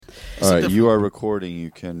All right, you are recording. You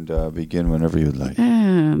can begin whenever you'd like.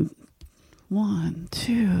 1,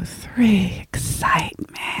 2, 3.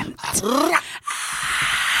 Excitement. That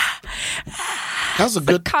was a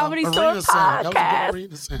good Comedy Store arena sound. podcast. That was a good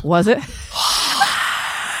arena sound. Was it?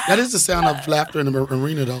 That is the sound of laughter in the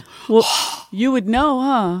arena, though. Well, you would know,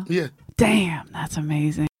 huh? Yeah. Damn, that's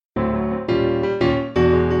amazing.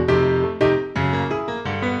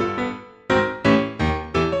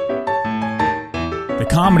 The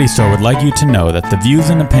Comedy Store would like you to know that the views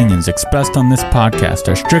and opinions expressed on this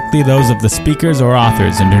podcast are strictly those of the speakers or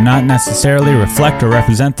authors and do not necessarily reflect or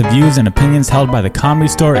represent the views and opinions held by the Comedy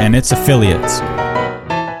Store and its affiliates.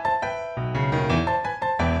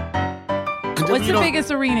 What's the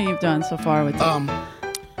biggest arena you've done so far with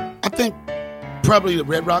I think probably the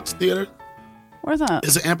Red Rocks Theater. Where's that?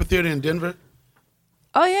 It's an amphitheater in Denver.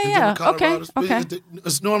 Oh, yeah, in yeah. Denver, Colorado. Okay.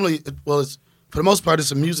 It's normally, it's for the most part,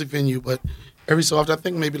 it's a music venue, but every so often, I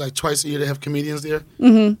think maybe like twice a year they have comedians there.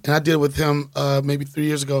 Mm-hmm. And I did it with him maybe 3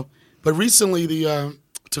 years ago. But recently, the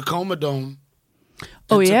Tacoma Dome.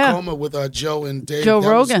 Tacoma with Joe and Dave. Joe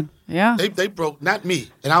Rogan. Yeah. They broke, not me.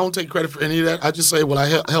 And I don't take credit for any of that. I just say, well, I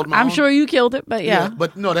held my own. I'm sure you killed it, but yeah.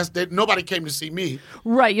 But no, nobody came to see me.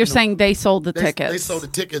 Right. You're saying they sold the tickets. They sold the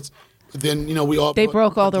tickets. Then, we all. They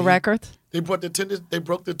broke all the records? They brought the attendance. They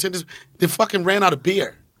broke the attendance. They fucking ran out of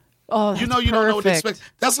beer. Oh, that's you don't know what to expect.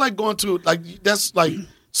 That's like going to that's like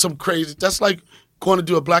some crazy. That's like going to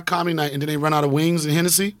do a black comedy night and then they run out of wings and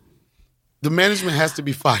Hennessy. The management has to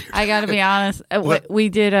be fired. I got to be honest.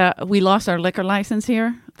 We lost our liquor license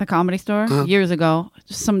here at the Comedy Store years ago.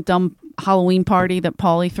 Just some dumb Halloween party that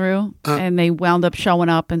Paulie threw, and they wound up showing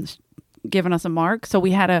up and giving us a mark. So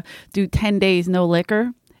we had to do 10 days no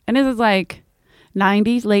liquor, and this is like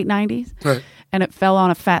late 90s, right? And it fell on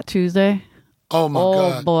a Fat Tuesday. Oh, my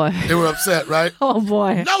God. Oh, boy. They were upset, right? Oh,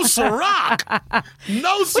 boy. No Ciroc.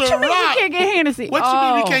 No Ciroc. What you mean you can't get Hennessy? What you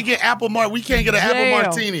mean we can't get Apple Mart? We can't get an Apple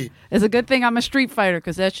Martini. It's a good thing I'm a street fighter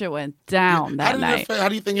because that shit went down that night. How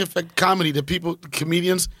do you think it affect comedy? The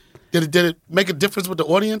comedians, did it make a difference with the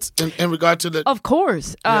audience in regard to the... Of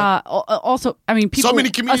course. Yeah. Also, I mean, people, so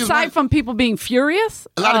many comedians aside from people being furious...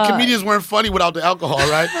 A lot of comedians weren't funny without the alcohol,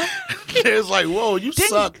 right? It's like, whoa, you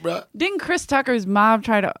suck, bro. Didn't Chris Tucker's mom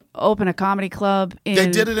try to open a comedy club? They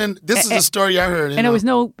did it in... This is a story I heard. And it was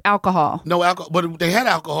no alcohol. No alcohol. But they had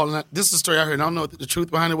alcohol. And this is a story I heard. And I don't know the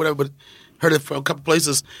truth behind it, whatever, but heard it from a couple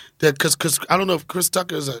places. That Because I don't know if Chris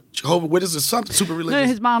Tucker is a Jehovah's Witness or something super religious. No,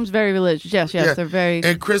 his mom's very religious. Yes, yeah. They're very...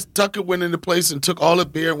 And Chris Tucker went into place and took all the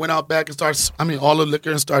beer and went out back and started... all the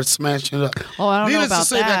liquor and started smashing it up. Oh, I don't know about Needless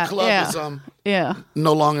to say, that club is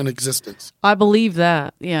no longer in existence. I believe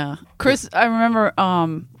that, yeah. Chris, I remember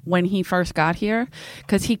when he first got here,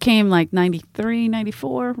 because he came like 93,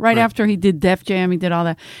 94, right after he did Def Jam, he did all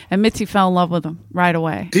that. And Mitzi fell in love with him right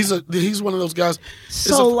away. He's one of those guys.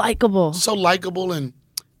 So likable. So likable and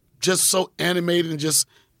just so animated and just,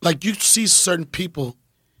 like, you see certain people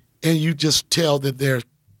and you just tell that they're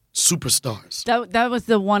superstars. That was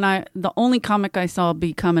the only comic I saw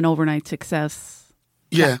become an overnight success.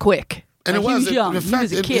 Yeah. Quick. And like, it was. He was young. In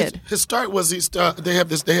fact, he was a kid. His start was they had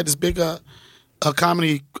this big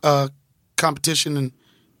comedy competition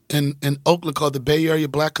in Oakland called the Bay Area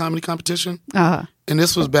Black Comedy Competition. Uh-huh. And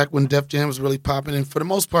this was back when Def Jam was really popping. And for the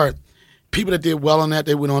most part, people that did well on that,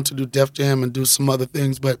 they went on to do Def Jam and do some other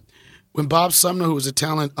things. But when Bob Sumner, who was a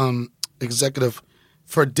talent executive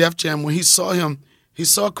for Def Jam, when he saw him, he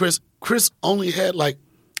saw Chris. Chris only had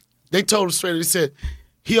they told him straight, they said,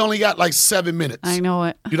 he only got 7 minutes. I know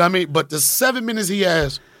it. You know what I mean? But the 7 minutes he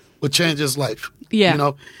has will change his life.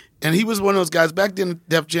 Yeah. And he was one of those guys. Back then,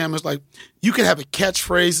 Def Jam was like, you could have a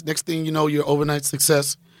catchphrase. Next thing you know, you're overnight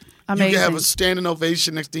success. Amazing. You can have a standing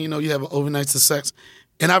ovation. Next thing you know, you have an overnight success.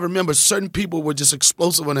 And I remember certain people were just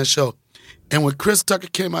explosive on that show. And when Chris Tucker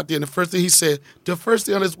came out there, and the first thing he said, the first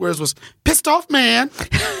thing on his words was, pissed off, man.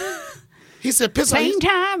 He said, pissed off. Same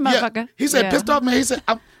time, motherfucker. Yeah. He said, pissed off, man.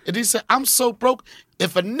 He said, I'm so broke.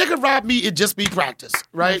 If a nigga robbed me, it'd just be practice,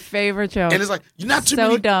 right? My favorite joke. And it's like, you're not too so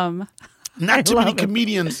many, dumb. Not too many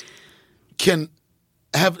comedians can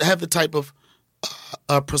have the type of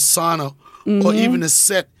persona or even a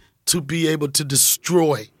set to be able to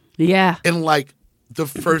destroy. Yeah. In the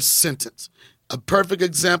first sentence. A perfect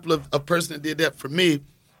example of a person that did that for me.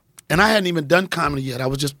 And I hadn't even done comedy yet. I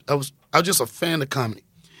was just a fan of comedy.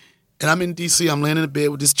 And I'm in D.C. I'm laying in the bed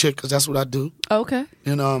with this chick because that's what I do. Okay.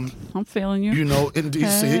 And I'm feeling you. In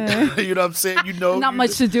D.C. You know what I'm saying? Not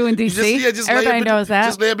much to do in D.C. Everybody knows that.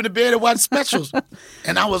 Just lay up in the bed and watch specials.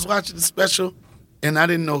 And I was watching the special, and I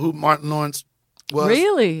didn't know who Martin Lawrence was.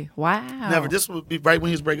 Really? Wow. Never. This would be right when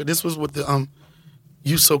he was breaking. This was with the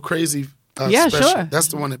You So Crazy Yeah, special. sure. That's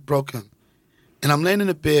the one that broke him. And I'm laying in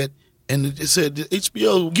the bed, and it said,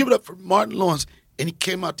 HBO, give it up for Martin Lawrence. And he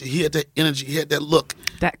came out there, he had that energy, he had that look.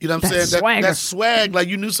 You know what I'm saying? Swagger. That swag, like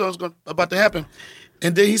you knew something was about to happen.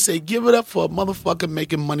 And then he said, give it up for a motherfucker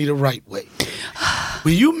making money the right way.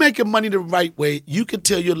 When you making money the right way, you can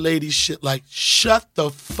tell your lady shit like, shut the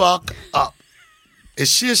fuck up. And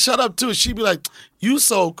she'll shut up too. She'd be like, you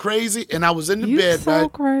so crazy. And I was in the bed, so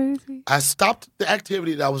right? crazy. I stopped the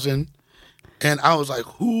activity that I was in, and I was like,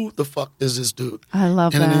 who the fuck is this dude? I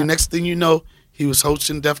love and that. And then the next thing you know, he was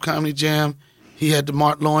hosting Def Comedy Jam. He had the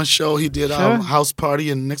Martin Lawrence show. He did House Party,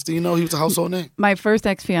 and next thing you know, he was a household name. My first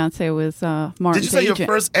ex-fiance was Martin's Did you say agent. your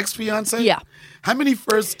first ex-fiance? Yeah. How many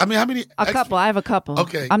first? I mean, how many? A couple. I have a couple.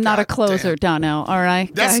 Okay. I'm not a God closer, damn. Donnell. All right.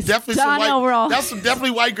 That's guys. definitely some Donnell white. Rawlings. That's some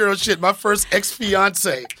definitely white girl shit. My first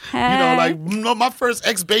ex-fiance. Hey. You know, like no, my first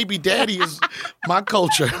ex-baby daddy is my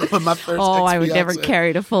culture. But my first. Oh, I would never ex-fiance.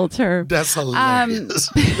 carry the full term. That's hilarious.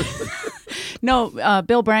 No,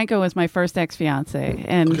 Bill Branco was my first ex-fiance,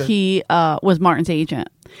 and he was Martin's agent.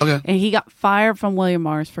 Okay. And he got fired from William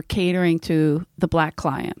Morris for catering to the black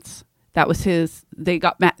clients. That was his. They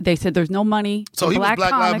said there's no money. So he was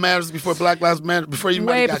Black Lives Matter before Black Lives Matter, before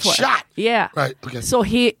anybody got shot. Yeah. Right. Okay. So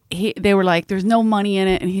they were like, there's no money in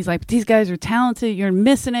it, and he's like, but these guys are talented. You're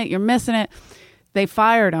missing it. You're missing it. They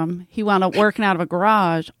fired him. He wound up working out of a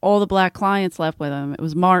garage. All the black clients left with him. It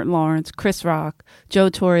was Martin Lawrence, Chris Rock, Joe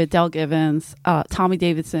Torre, Del Givens, Tommy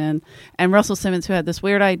Davidson, and Russell Simmons, who had this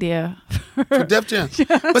weird idea for Def Jam.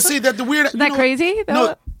 But see, that the weird. Isn't that crazy?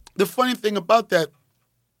 No, the funny thing about that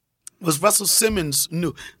was Russell Simmons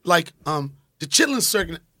knew. Like, the Chitlin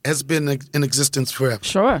Circuit has been in existence forever.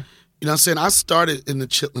 Sure. You know what I'm saying? I started in the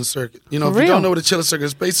Chitlin Circuit. You know, For if you real? don't know what the Chitlin Circuit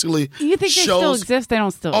is, basically You think they still exist? They don't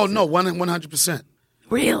still Oh, exist. no, 100%.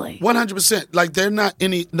 Really? 100%. Like, they're not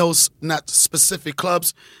not specific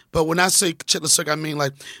clubs, but when I say Chitlin Circuit, I mean,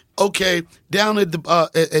 like, okay, down at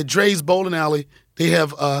at Dre's Bowling Alley, they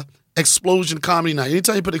have Explosion Comedy Night.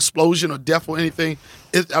 Anytime you put Explosion or Death or anything,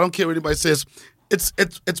 I don't care what anybody says,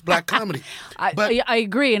 it's black comedy. I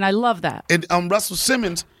agree, and I love that. And Russell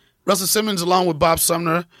Simmons, along with Bob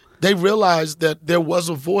Sumner, they realized that there was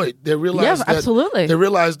a void. They realized that, absolutely. They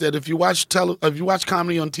realized that if you watch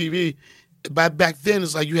comedy on TV, back then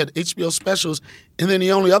it's like you had HBO specials, and then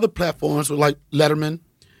the only other platforms were like Letterman,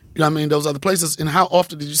 you know what I mean, those other places. And how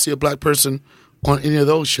often did you see a black person on any of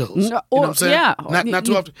those shows? You know what I'm saying? Yeah. Not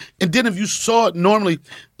too often. And then if you saw it normally,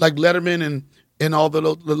 like Letterman and all the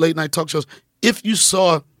late night talk shows, if you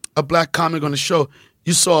saw a black comic on the show,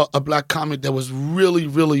 you saw a black comic that was really,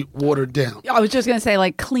 really watered down. I was just going to say,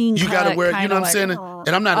 like, clean You got to wear, you know what I'm saying? And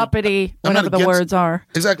I'm not uppity, I'm not whatever the words are.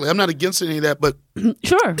 Exactly. I'm not against any of that, but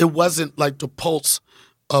Sure. it wasn't like the pulse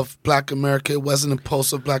of Black America. It wasn't the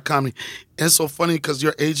pulse of black comedy. And it's so funny because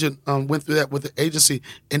your agent went through that with the agency,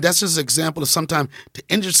 and that's just an example of sometimes the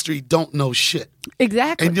industry don't know shit.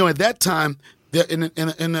 Exactly. And at that time, in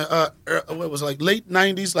the what was it, like late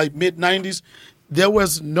 '90s, like mid '90s, there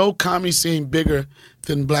was no comedy scene bigger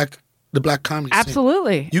than the black comedy scene.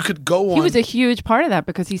 Absolutely. You could go on. He was a huge part of that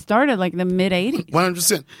because he started like in the mid 80s.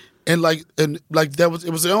 100%. And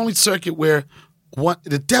it was the only circuit where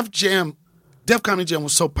the Def Comedy Jam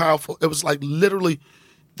was so powerful. It was like literally,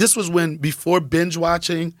 this was when before binge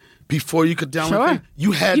watching, before you could download Sure. things,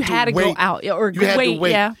 you had to go out or you had wait. to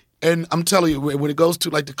wait. Yeah. And I'm telling you, when it goes to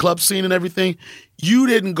like the club scene and everything, you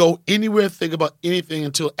didn't go anywhere think about anything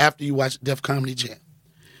until after you watched Def Comedy Jam.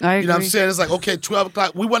 I agree. You know what I'm saying? It's like, okay, 12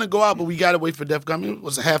 o'clock, we want to go out, but we got to wait for Def Comedy. It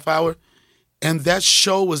was a half hour. And that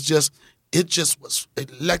show was just was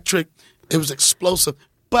electric. It was explosive.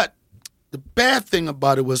 But the bad thing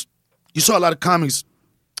about it was you saw a lot of comics,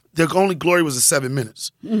 their only glory was the 7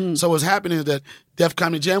 minutes. Mm-hmm. So what's happening is that Def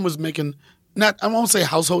Comedy Jam was making, I won't say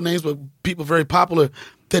household names, but people very popular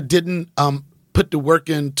that didn't put the work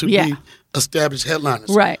in to be established headliners.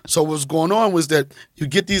 Right. So what was going on was that you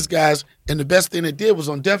get these guys, and the best thing they did was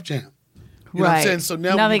on Def Jam. You know what I'm saying? So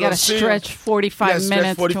now they got to stretch 45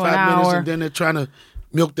 minutes to an hour. And then they're trying to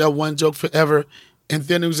milk that one joke forever. And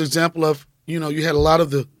then there was an example of, you had a lot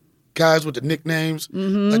of the guys with the nicknames,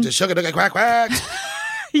 like the Sugar Duck Quack Quack.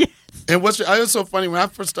 Yes. And it was so funny, when I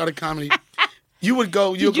first started comedy, you would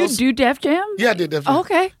go. Did you do Def Jam? Yeah, I did Def Jam. Oh,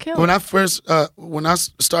 okay, cool. When I first, when I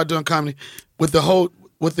started doing comedy, with the whole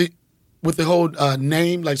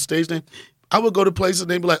name, like stage name, I would go to places and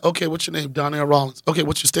they'd be like, "Okay, what's your name?" Donnell Rawlings. "Okay,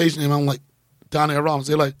 what's your stage name?" I'm like, "Donnell Rawlings."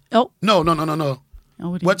 They're like, "Oh, no.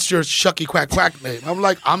 Oh, What's your Shucky Quack Quack name?" I'm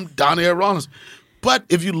like, "I'm Donnell Rawlings." But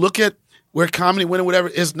if you look at where comedy went or whatever,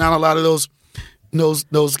 it's not a lot of those.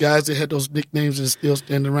 those guys that had those nicknames and still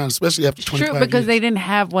standing around, especially after 25 years. True, because they didn't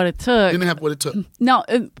have what it took. Didn't have what it took. No,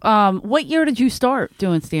 what year did you start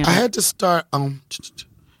doing stand-up? I had to start,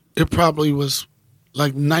 it probably was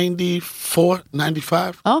like 94,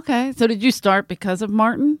 95. Okay, so did you start because of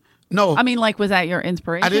Martin? No. I mean, like, was that your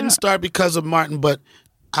inspiration? I didn't start because of Martin, but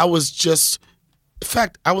I was just, in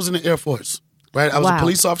fact, I was in the Air Force, right? I was a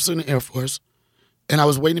police officer in the Air Force, and I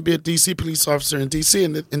was waiting to be a D.C. police officer in D.C.,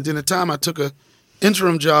 and then the time I took a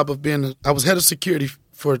interim job of I was head of security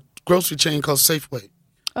for a grocery chain called Safeway.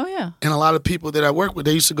 Oh, yeah. And a lot of people that I worked with,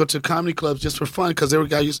 they used to go to comedy clubs just for fun because there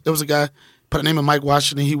was a guy by the name of Mike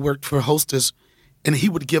Washington. He worked for Hostess, and he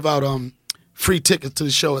would give out free tickets to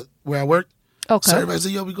the show where I worked. Okay. So everybody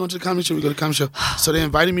said, yo, we going to the comedy show. We go to the comedy show. So they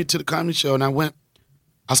invited me to the comedy show, and I went.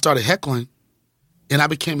 I started heckling, and I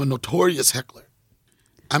became a notorious heckler.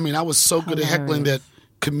 I mean, I was so good at heckling that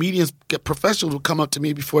professionals would come up to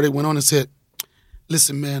me before they went on and said,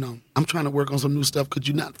 listen, man, I'm trying to work on some new stuff. Could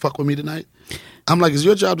you not fuck with me tonight? I'm like, it's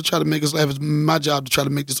your job to try to make us laugh. It's my job to try to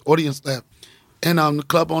make this audience laugh. And the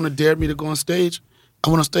club owner dared me to go on stage. I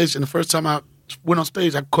went on stage, and the first time I went on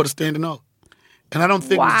stage, I caught a standing O. And I don't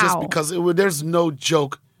think it's just because there's no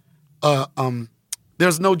joke.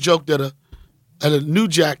 There's no joke that a new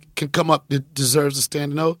jack can come up that deserves a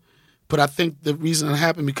standing O. But I think the reason it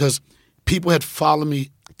happened because people had followed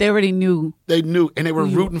me. They already knew. They knew, and they were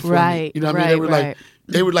rooting for me. You know what I mean?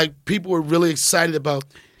 They were like, people were really excited about,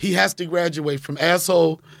 he has to graduate from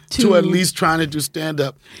asshole to at least trying to do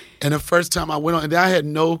stand-up. And the first time I went on, and I had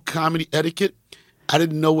no comedy etiquette. I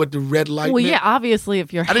didn't know what the red light meant. Well, yeah, obviously,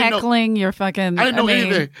 if you're heckling, you're fucking... I didn't know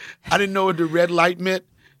anything. I didn't know what the red light meant.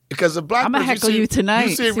 Because a black I'm going to heckle you tonight,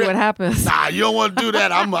 see what happens. Nah, you don't want to do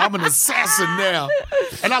that. I'm an assassin now.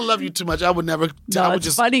 And I love you too much. I would never...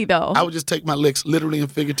 It's funny, though. I would just take my licks, literally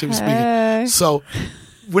and figuratively speaking. So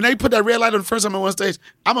when they put that red light on the first time I went on stage,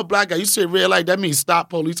 I'm a black guy. You say red light, that means stop,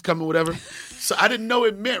 police coming, whatever. So I didn't know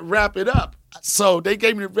it meant wrap it up. So they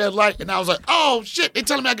gave me the red light, and I was like, oh, shit. They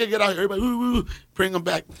telling me I got to get out here. Everybody, woo, bring them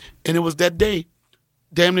back. And it was that day,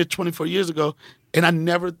 damn near 24 years ago, and I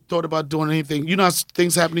never thought about doing anything. You know how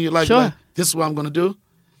things happen in your life? Sure. Like, this is what I'm going to do.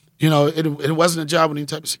 You know, it wasn't a job with any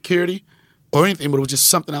type of security or anything, but it was just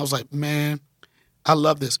something I was like, man, I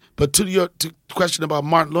love this. But to your question about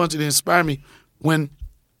Martin Lawrence, it inspired me when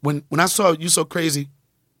I saw You So Crazy,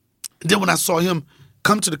 and then when I saw him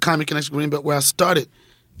come to the Comedy Connection Greenbelt where I started,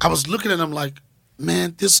 I was looking at him like,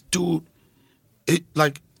 man, this dude,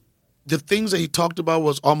 the things that he talked about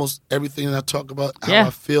was almost everything that I talk about, how I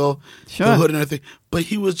feel, the hood and everything. But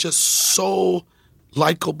he was just so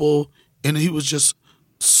likable, and he was just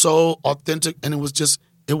so authentic, and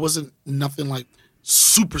it wasn't nothing like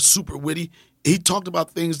super, super witty. He talked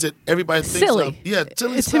about things that everybody thinks silly. Of. Yeah,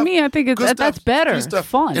 silly to stuff. Me, I think that's better. Good stuff.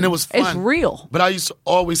 Fun. And it was fun. It's real. But I used to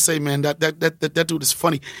always say, man, that dude is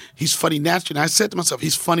funny. He's funny naturally. And I said to myself,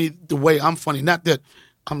 he's funny the way I'm funny. Not that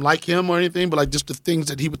I'm like him or anything, but like just the things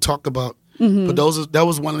that he would talk about. Mm-hmm. But that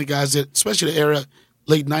was one of the guys that, especially the era,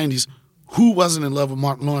 late 90s, who wasn't in love with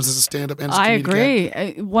Martin Lawrence as a stand-up and as a comedic agree.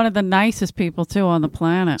 actor? One of the nicest people, too, on the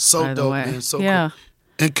planet. So by dope, the way. man. So cool.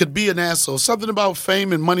 And could be an asshole. Something about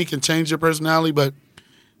fame and money can change your personality, but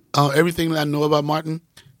everything that I know about Martin,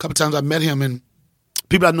 a couple times I met him, and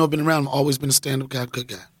people I know have been around him, always been a stand-up guy, good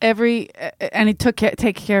guy. And he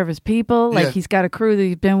take care of his people. Like, he's got a crew that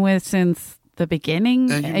he's been with since the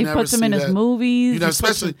beginning. And he puts them in his movies. You know,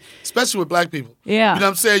 especially with black people. Yeah. You know what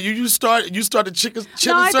I'm saying? You start the chicken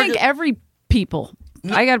I circuit. think every people.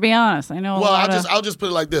 I got to be honest. I know. Well, I'll just put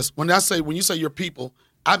it like this. When you say your people,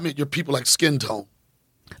 I meant your people like skin tone.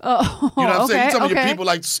 Oh, you know what I'm saying? You're talking okay. about your people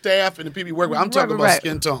like staff and the people you work with. I'm talking about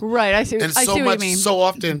skin tone. Right. I see. And I see what you mean. So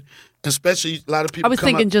often, especially a lot of people. I was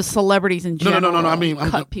thinking just celebrities in general. No. I mean,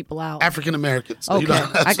 cut people out. African Americans. Okay, you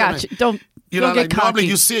know, I got you. Don't you know, get like cocky. normally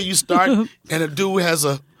you see it, you start, and a dude has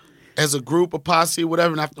a group, a posse,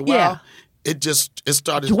 whatever, and after a while, it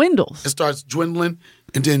starts dwindles. It starts dwindling,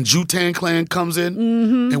 and then Wu-Tang Clan comes in,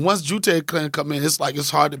 and once Wu-Tang Clan come in, it's like it's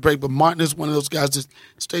hard to break. But Martin is one of those guys that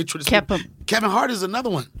stayed true to kept him. Kevin Hart is another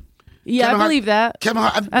one. Yeah, Kevin I believe that. Kevin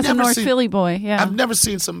Hart. That's a North Philly boy. Yeah, I've never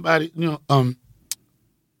seen somebody,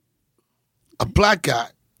 a black guy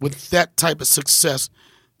with that type of success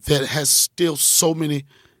that has still so many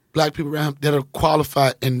black people around him that are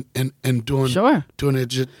qualified and doing a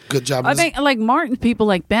good job. I think like Martin, people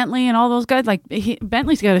like Bentley and all those guys. Like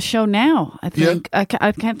Bentley's got a show now. I think I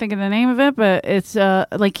can't think of the name of it, but it's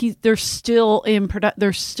like they're still in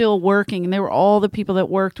they're still working, and they were all the people that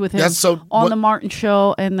worked with him on the Martin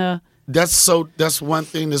show and the. That's one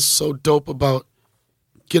thing that's so dope about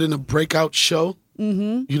getting a breakout show.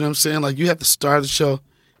 Mm-hmm. You know what I'm saying? Like you have to start the show,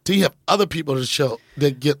 Then you have other people to show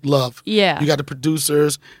that get love. Yeah. You got the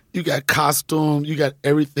producers, you got costume, you got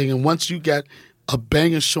everything. And once you got a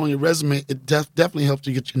banger showing your resume, it definitely helps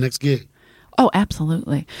you get your next gig. Oh,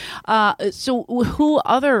 absolutely. So who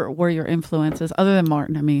other were your influences other than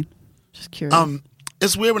Martin? I mean, just curious.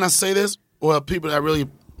 It's weird when I say this, or people that I really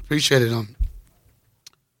appreciate it.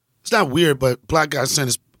 It's not weird, but black guy saying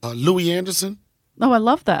is Louis Anderson. Oh, I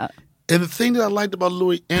love that. And the thing that I liked about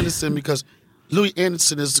Louis Anderson, because Louis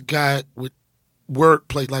Anderson is the guy with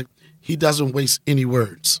wordplay, like he doesn't waste any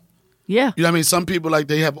words. Yeah. You know what I mean? Some people, like,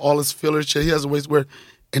 they have all this filler shit. He doesn't waste words.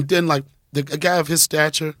 And then, like, a guy of his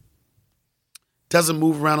stature doesn't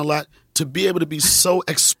move around a lot. To be able to be so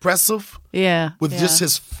expressive with just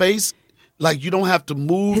his face, like, you don't have to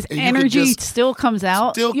move. His and energy you can just still comes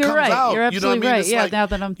out. You're comes right. Out. You're You know what I absolutely mean? right. It's Yeah, like, now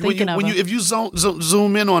that I'm thinking of it. If you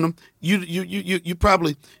zoom in on him, you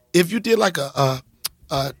probably, if you did like a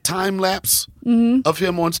time lapse of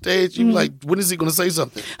him on stage, you'd be like, when is he going to say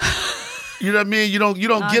something? You know what I mean? You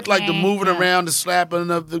don't get like the moving around, the slapping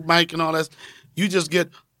of the mic and all that. You just get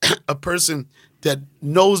a person that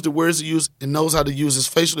knows the words to use and knows how to use his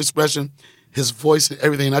facial expression, his voice, and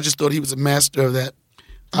everything. And I just thought he was a master of that.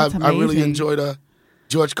 I really enjoyed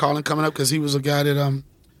George Carlin coming up, because he was a guy that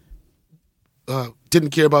didn't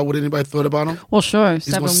care about what anybody thought about him. Well, sure. He's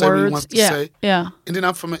 7 gonna say words. what he wants to say. Yeah. And then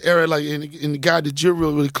I'm from an era, like, and the guy that you're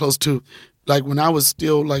really, really close to, like when I was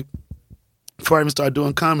still, like, before I even started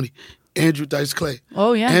doing comedy, Andrew Dice Clay.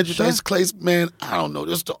 Oh, yeah. Andrew Dice Clay's, man, I don't know.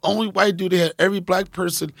 This the only white dude that had every black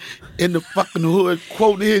person in the fucking hood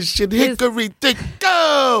quoting his shit. Hickory Dick,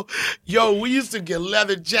 go! Yo, we used to get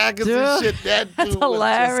leather jackets and shit. That dude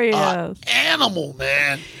hilarious. was just an animal,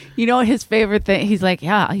 man. You know his favorite thing? He's like,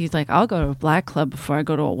 I'll go to a black club before I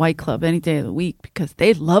go to a white club any day of the week because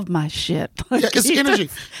they love my shit. Like, Yeah, it's energy.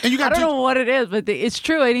 And you got I don't know what it is, but it's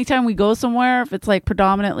true. Anytime we go somewhere, if it's like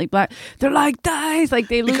predominantly black, they're like, Dice, like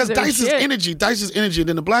they lose because their Dice shit. is energy. Dice is energy. And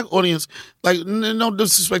then the black audience, like, no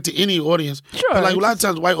disrespect to any audience. Sure. But like a lot of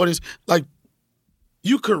times, white audience, like,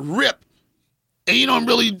 you could rip and you don't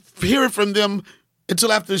really hear it from them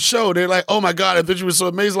until after the show. They're like, oh my God, I thought you were so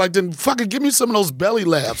amazing. Like, then fucking give me some of those belly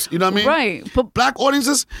laughs. You know what I mean? Right. But black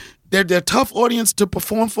audiences, they're a tough audience to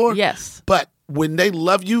perform for. Yes. But when they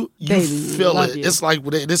love you, you They feel love it. you. It's like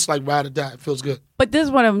ride or die. It feels good. But this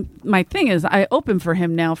is what my thing is. I opened for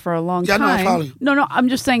him now for a long Yeah, I time. know, I follow you. No, I'm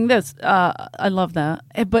just saying this. I love that.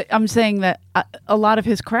 But I'm saying that a lot of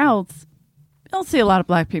his crowds, I don't see a lot of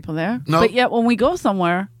black people there. No. But yet when we go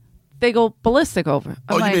somewhere, they go ballistic over.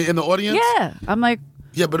 I'm You mean in the audience? Yeah. I'm like,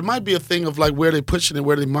 Yeah, but it might be a thing of like where they pushing it,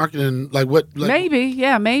 where they marketing, like what. Like, maybe.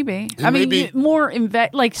 Yeah, maybe. And I mean, maybe- more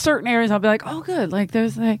like certain areas, I'll be like, oh, good. Like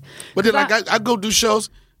there's like. But then I go do shows,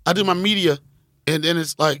 I do my media, and then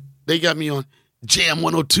it's like they got me on Jam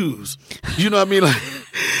 102s. You know what I mean?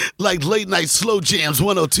 Like late night slow jams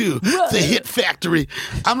 102, the Hit Factory.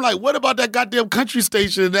 I'm like, what about that goddamn country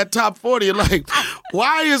station in that top 40? And like,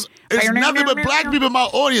 why is there's nothing but black people in my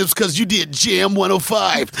audience? Because you did Jam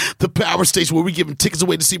 105, the power station where we're giving tickets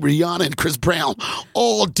away to see Rihanna and Chris Brown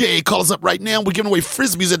all day. Call us up right now. We're giving away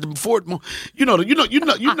frisbees at the Fort. You know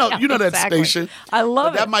that Exactly. station. I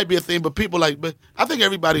love That it. might be a thing, but people but I think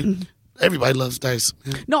everybody loves Dice.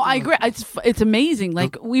 No, I agree. It's amazing.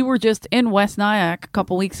 Like we were just in West Nyack a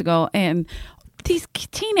couple weeks ago, and these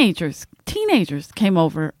teenagers came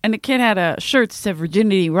over, and the kid had a shirt that said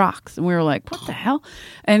 "Virginity Rocks," and we were like, "What the hell?"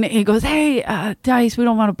 And he goes, "Hey, Dice, we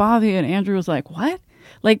don't want to bother you." And Andrew was like, "What?"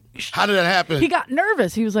 Like, How did that happen? he got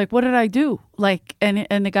nervous. He was like, "What did I do?" Like, and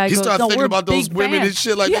the guy He goes, started "No, thinking we're about those big women fans." and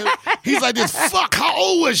shit like that. He's like, this fuck, how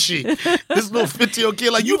old was she? This little 50-year-old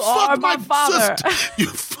kid, like, you are fucked my my father. sister. You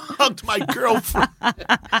fucked my girlfriend.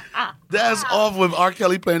 That's off with R.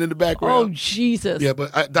 Kelly playing in the Oh background. Jesus! Yeah,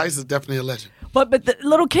 but Dice is definitely a legend. But the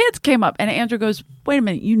little kids came up, and Andrew goes, "Wait a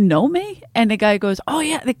minute, you know me?" And the guy goes, "Oh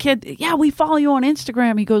yeah, the kid. Yeah, we follow you on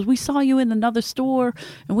Instagram." He goes, "We saw you in another store,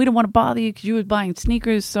 and we didn't want to bother you because you were buying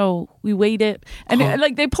sneakers, so we waited." And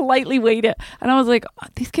like they politely waited, and I was like, oh,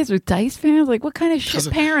 "These kids are Dice fans? Like, what kind of shit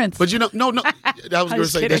parents?" But no. I was going to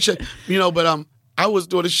say that shit. But I was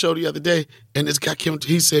doing a show the other day, and this guy came.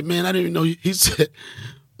 He said, "Man, I didn't even know." He said,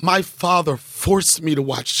 "My father forced me to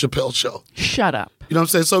watch Chappelle's show." Shut up. You know what I'm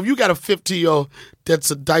saying? So if you got a 50-year-old that's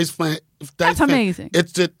a Dice fan, That's amazing.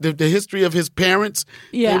 It's the history of his parents.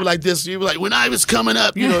 Yeah. They were like this. You were like, when I was coming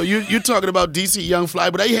up, you're talking about DC Young Fly,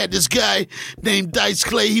 but I had this guy named Dice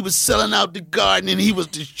Clay. He was selling out the Garden, and he was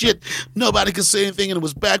the shit. Nobody could say anything, and it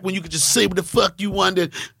was back when you could just say what the fuck you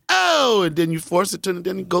wanted. oh, and then you force it to, and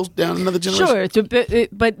then it goes down another generation. Sure, it's a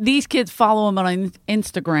bit, but these kids follow him on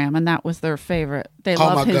Instagram, and that was their favorite. They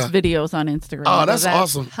love his videos on Instagram. Oh, that's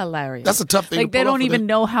awesome. Hilarious. That's a tough thing. Like, they don't even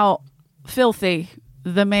know how filthy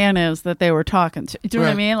the man is that they were talking to. Do you know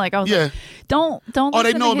what I mean? Like, I was like, don't. Oh,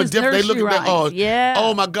 they know him different. They look at that. Oh, yeah.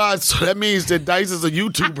 Oh my God! So that means that Dice is a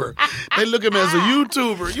YouTuber. They look at him as a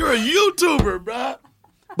YouTuber. You're a YouTuber, bro.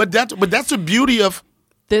 But that's the beauty of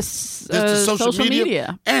this social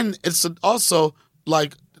media, and it's also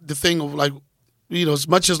like the thing of like, you know, as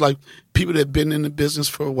much as like people that have been in the business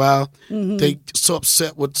for a while, they so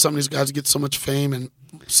upset with some of these guys get so much fame and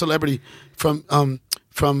celebrity from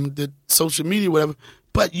the social media, whatever.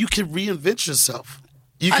 But you can reinvent yourself.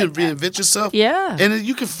 You can reinvent yourself. Yeah, and then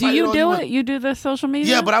you can. Do you do it? You do the social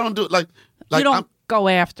media? Yeah, but I don't do it like you don't go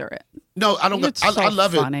after it. No, I don't. I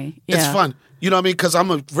love funny. it. Yeah. It's fun. You know what I mean? Because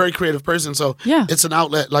I'm a very creative person, so it's an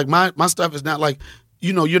outlet. Like my stuff is not like,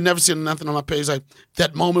 you know, you're never seeing nothing on my page like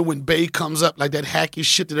that moment when Bae comes up, like that hacky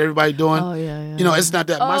shit that everybody doing. Oh yeah. You know, it's not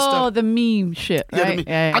that. My stuff. Oh, the meme shit. Right?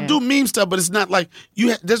 I do meme stuff, but it's not like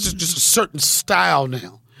there's just a certain style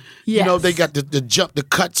now. Yes. You know, they got the jump. The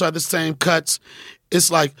cuts are the same cuts.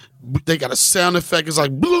 It's like they got a sound effect. It's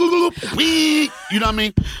like, you know what I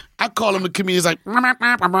mean? I call them the comedians like,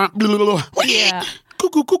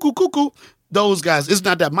 cuckoo. Those guys. It's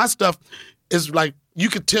not that. My stuff is like, you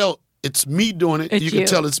could tell it's me doing it. You can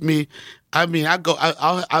tell it's me. I mean,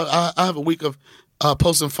 I'll have a week of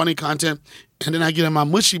posting funny content, and then I get in my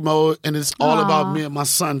mushy mode, and it's all about me and my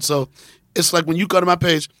son. So it's like when you go to my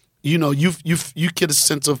page, you know, you get a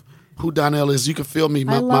sense of who Donnell is. You can feel me,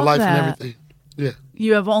 my life and everything. Yeah.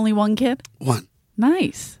 You have only one kid? One.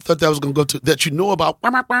 Nice. Thought that was going to go to that you know about.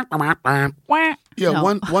 Yeah,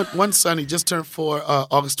 No. one son. He just turned 4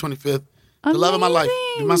 August 25th. The love of my life,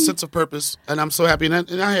 my sense of purpose, and I'm so happy. And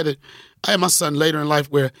I had my son later in life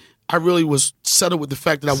where I really was settled with the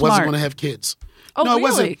fact that I wasn't going to have kids. Oh, no,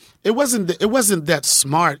 really? It wasn't that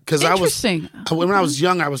smart because I was when I was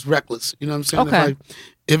young, I was reckless. You know what I'm saying? Okay.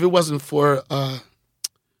 If it wasn't for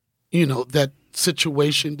you know, that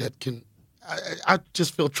situation that can, I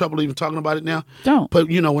just feel trouble even talking about it now. Don't. But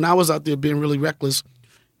you know, when I was out there being really reckless,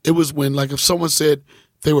 it was when, like, if someone said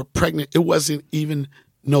they were pregnant, it wasn't even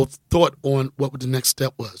no thought on what the next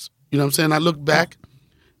step was. You know what I'm saying? I look back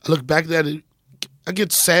at it, I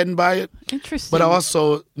get saddened by it. Interesting. But I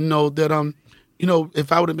also know that you know,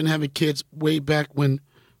 if I would have been having kids way back when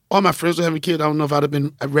all my friends were having kids, I don't know if I'd have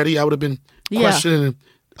been ready. I would have been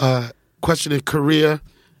questioning career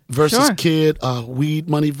versus kid, weed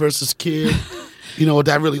money versus kid. You know,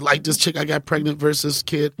 did I really like this chick I got pregnant versus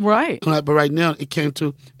kid? Right. But right now, it came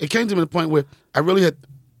to me to the point where I really had,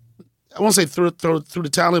 I won't say through the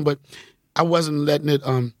talent, but I wasn't letting it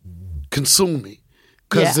consume me.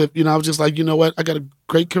 Because, you know, I was just like, you know what? I got a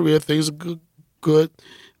great career. Things are good.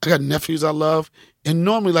 I got nephews I love. And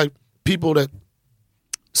normally, like, people that,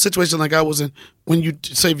 situation like I was in, when you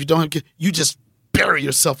say if you don't have kids, you just bury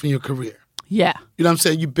yourself in your career. Yeah. You know what I'm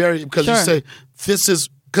saying? You bury it because you say, this is,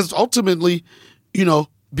 because ultimately, you know,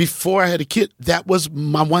 before I had a kid, that was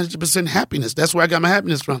my 100% happiness. That's where I got my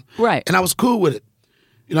happiness from. Right. And I was cool with it.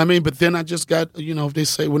 You know what I mean? But then I just got, you know, if they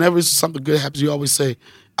say, whenever something good happens, you always say,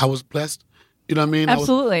 I was blessed. You know what I mean?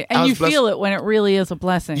 Absolutely. And you feel it when it really is a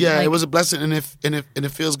blessing. Yeah, like, it was a blessing, and it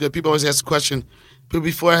feels good. People always ask the question, but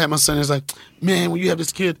before I had my son, it's like, man, when you have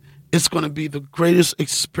this kid, it's going to be the greatest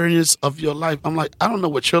experience of your life. I'm like, I don't know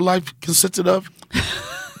what your life consisted of,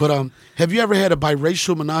 but have you ever had a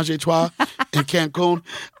biracial menage a trois in Cancun?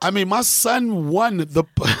 I mean, my son won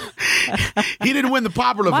he didn't win the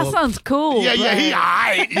popular vote. My son's cool. Yeah, he all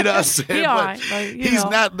right. You know what I'm saying? He all right.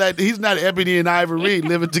 Like, he's not Ebony and Ivory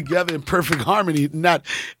living together in perfect harmony. Not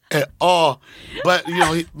at all. But, you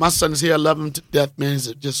know, my son is here. I love him to death, man.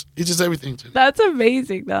 He's just everything to me. That's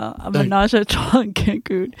amazing, though. A menage a trois in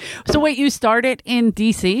Cancun. So wait, you started in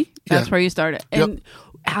D.C.? That's where you started. And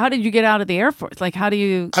how did you get out of the Air Force? Like, how do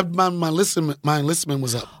you... My enlistment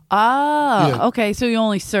was up. Okay. So you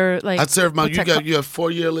only served, like... I served you have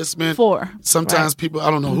 4-year enlistment. 4. Sometimes people,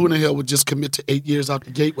 I don't know who in the hell would just commit to 8 years out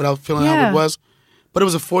the gate without feeling how it was. But it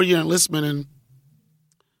was a 4-year enlistment, and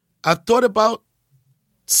I thought about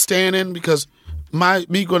staying in because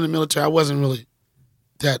me going to the military, I wasn't really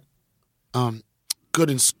that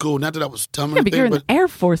good in school. Not that I was dumb or anything. But you're in the Air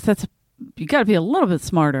Force. You got to be a little bit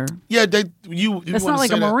smarter. Yeah, you It's not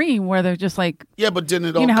like a Marine where they're just like, but then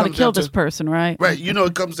it all you know how to comes kill down this person, right? Right. You know,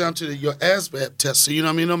 it comes down to your ASVAB test. So, you know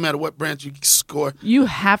what I mean? No matter what branch you score. You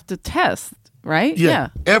have to test, right? Yeah.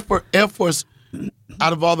 Air Force,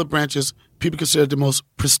 out of all the branches, people consider it the most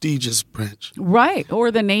prestigious branch. Right,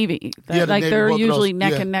 or the Navy. Yeah, the like Navy, they're both of usually those,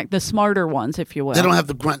 neck yeah. and neck, the smarter ones, if you will. They don't have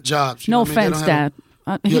the grunt jobs. You No know what I mean? offense, Dad.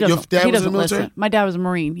 He Your doesn't, dad he was in doesn't the military? listen. My dad was a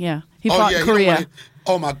Marine, yeah. He fought in he don't Korea. wanna-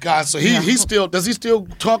 oh my God! So he still does he still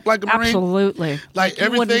talk like a Marine? Absolutely. Like You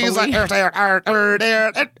wouldn't everything is like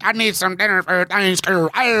I need some dinner for Thanksgiving.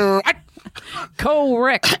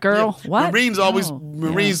 Correct, girl. What? Marines always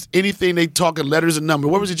Yeah. anything they talk in letters and numbers.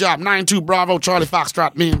 What was your job? 9-2 Bravo Charlie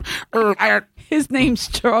Foxtrot. His name's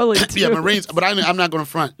Charlie. Too. Yeah, Marines. But I'm not going to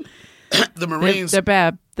front. The Marines. They're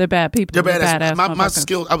bad. They're bad people. They're badass. badass My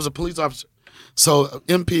skill. I was a police officer, so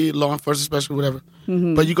MP, law enforcement specialist, whatever.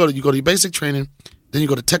 Mm-hmm. But you go to your basic training, then you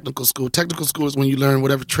go to technical school. Technical school is when you learn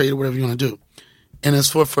whatever trade or whatever you want to do. And as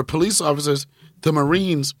for police officers, the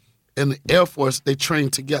Marines and the Air Force, they train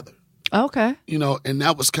together. Okay. You know, and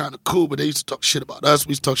that was kind of cool. But they used to talk shit about us.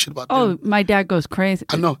 We used to talk shit about them. Oh, my dad goes crazy.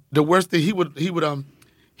 I know. The worst thing he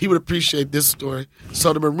would appreciate this story.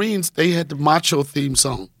 So the Marines, they had the macho theme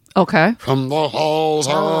song. Okay. From the halls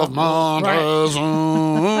of Montezuma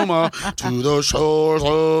to the shores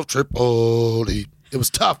of Tripoli. It was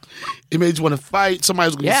tough. It made you want to fight. Somebody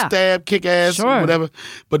was going to stab, kick ass, or whatever.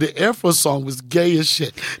 But the Air Force song was gay as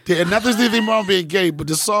shit. And not there's anything wrong being gay, but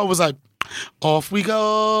the song was like, off we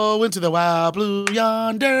go into the wild blue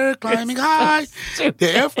yonder, climbing high. The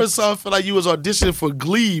Air Force song felt like you was auditioning for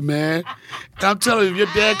Glee, man. And I'm telling you, if your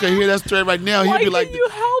dad could hear that story right now, he'd be like,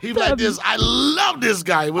 this. I love this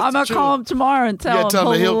guy. I'm gonna call him tomorrow and tell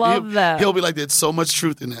him he'll love that. He'll be like, there's so much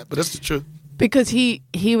truth in that, but that's the truth. Because he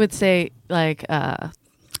would say like, I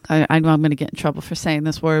know I'm going to get in trouble for saying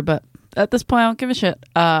this word, but at this point I don't give a shit.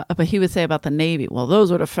 But he would say about the Navy, well,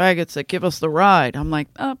 those are the faggots that give us the ride. I'm like,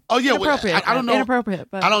 oh yeah, inappropriate. I don't know. Inappropriate.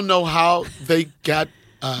 But I don't know how they got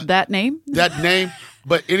that name.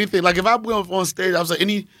 But anything like if I went on stage, I was like,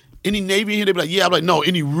 any Navy here, they'd be like, yeah. I'm like, no,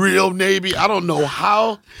 any real Navy. I don't know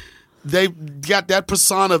how they got that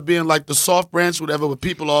persona of being like the soft branch, whatever, what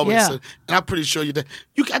people always say. And I'm pretty sure your dad,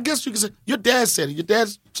 I guess you can say, your dad said it. Your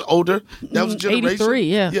dad's older. That was a generation. 83,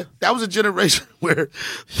 yeah. That was a generation where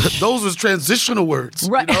those was transitional words.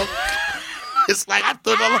 Right. You know? It's like,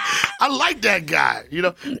 I like that guy. You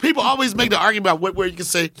know, people always make the argument about what word you can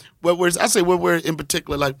say, what words. I say what word in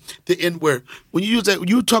particular, like the N word. When you use that, when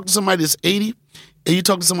you talk to somebody that's 80, and you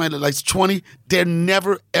talk to somebody that's like 20, they're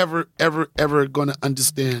never, ever, ever, ever going to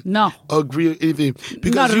understand or agree with anything.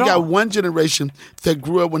 Because you got one generation that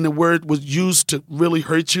grew up when the word was used to really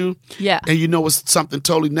hurt you. Yeah. And you know it's something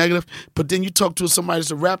totally negative. But then you talk to somebody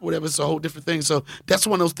that's a rapper, whatever, it's a whole different thing. So that's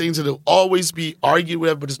one of those things that will always be argued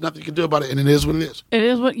with, but there's nothing you can do about it. And it is what it is. It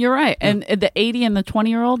is what you're right. And the 80 and the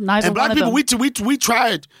 20-year-old, neither and black one people, of them. we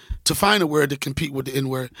tried to find a word to compete with the N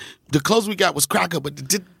word. The closest we got was cracker, but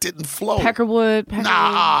it didn't flow. Peckerwood.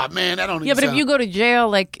 Nah, man, that don't even Yeah, but sound. if you go to jail,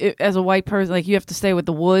 like as a white person, like you have to stay with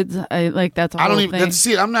the woods. That's a whole thing. That's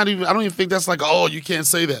it. I don't even think that's like, oh, you can't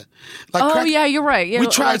say that. Like yeah, you're right. Yeah, we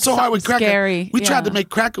tried so hard with cracker. Scary. We tried to make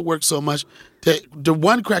cracker work so much that the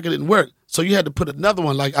one cracker didn't work. So you had to put another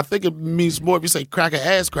one. Like I think it means more if you say cracker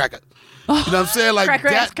ass cracker. You know what I'm saying? Like cracker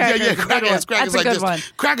ass cracker. Yeah, cracker ass cracker. That's a good one.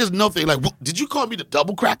 Cracker's no thing. Like, did you call me the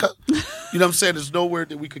double cracker? You know what I'm saying? There's no word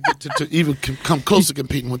that we could get to even come close to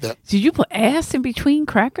competing with that. Did you put ass in between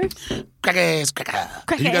crackers? Cracker ass cracker.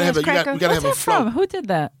 Cracker you gotta ass have cracker. You gotta What's have a that flow. from? Who did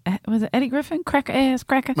that? Was it Eddie Griffin? Cracker ass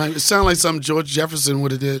cracker. Man, it sounded like something George Jefferson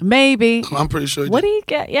would have did. Maybe. I'm pretty sure. What did he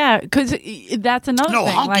get? Yeah, because that's another thing. No,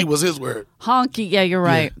 honky like, was his word. Honky. Yeah, you're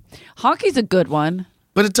right. Yeah. Honky's a good one.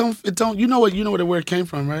 But it don't. You know where the word came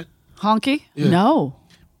from, right? Honky? Yeah. No.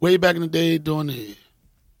 Way back in the day,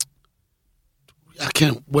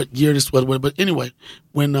 what year this was, but anyway,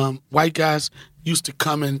 when white guys used to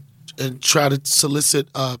come in and try to solicit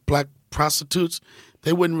black prostitutes,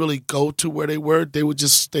 they wouldn't really go to where they were. They would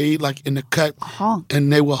just stay like in the cut,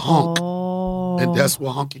 and they would honk. Oh. And that's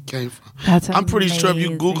where honky came from. I'm pretty sure if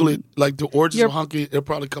you Google it, like the origins of honky, it'll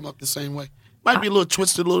probably come up the same way. Might be a little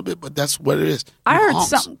twisted a little bit, but that's what it is. I heard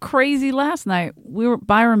something crazy last night.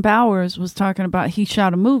 Byron Bowers was talking about he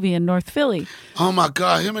shot a movie in North Philly. Oh my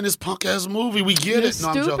God, him and his punk ass movie. We get it.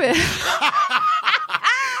 No, stupid. I'm joking.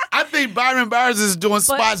 I think Byron Bowers is doing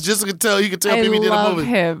spots just to tell people he did a movie.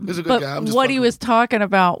 Him. He's a good guy. What he was talking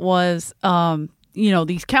about was,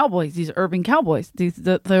 these cowboys, these urban cowboys.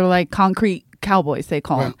 They're like concrete cowboys, they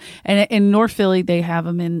call them. And in North Philly, they have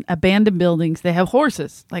them in abandoned buildings. They have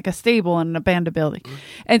horses, like a stable in an abandoned building.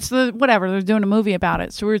 And so, whatever, they're doing a movie about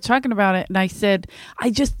it. So we were talking about it, and I said,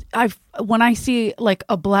 when I see like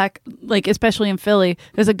a black, like especially in Philly,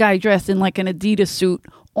 there's a guy dressed in like an Adidas suit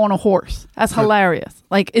on a horse. That's hilarious.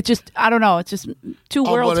 Like, it just, I don't know. It's just two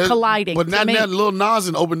worlds colliding. But not that Lil Nas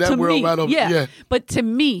and open that world right over. Yeah. But to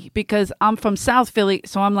me, because I'm from South Philly,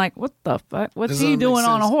 so I'm like, what the fuck? What's he doing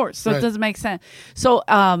on a horse? So it doesn't make sense. So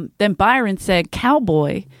then Byron said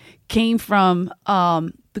cowboy came from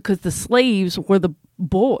because the slaves were the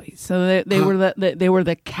boys, so they were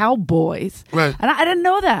the cowboys. Right. And I didn't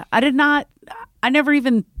know that. I never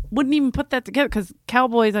even wouldn't even put that together because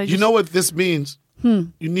cowboys. You know what this means?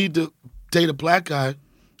 You need to date a black guy.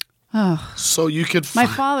 So you could. My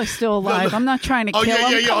father's still alive. I'm not trying to kill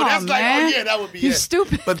him. Come on, man. That would be. You're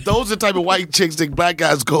stupid. But those are the type of white chicks that black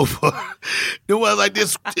guys go for. It was like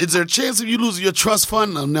this. Is there a chance of you losing your trust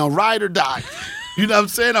fund? Now ride or die. You know what I'm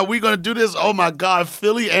saying? Are we going to do this? Oh, my God.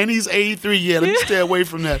 Philly, and he's 83. Yeah, let me stay away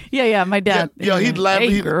from that. Yeah, my dad. Yeah, he'd laugh.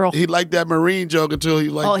 Hey, girl. He'd like that Marine joke until he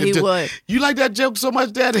like. Oh, he would. You like that joke so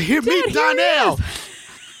much, Dad? Hear me, Donnell.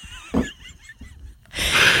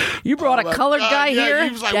 You brought a colored guy here?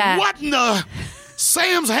 He was like, Dad. what in the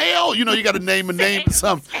Sam's hell? You know, you got to name a name for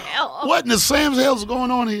something. What in the Sam's hell is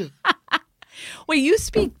going on here? Wait, you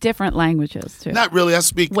speak different languages, too. Not really. I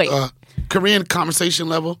speak Korean conversation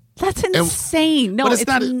level. That's insane. No, it's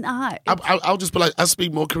not. I'll just be like, I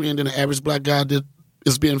speak more Korean than the average black guy that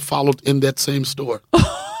is being followed in that same store.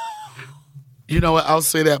 You know what? I'll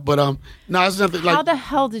say that. But no, it's nothing like. How the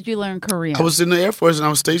hell did you learn Korean? I was in the Air Force and I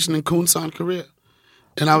was stationed in Kunsan, Korea.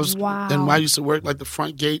 And I was, wow. And I used to work like the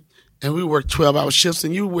front gate, and we worked 12-hour shifts,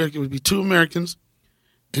 and it would be 2 Americans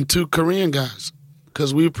and 2 Korean guys,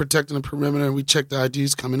 because we were protecting the perimeter and we checked the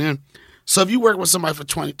IDs coming in. So if you work with somebody for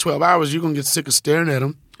 12 hours, you're going to get sick of staring at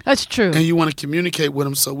them. That's true. And you want to communicate with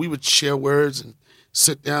them, so we would share words and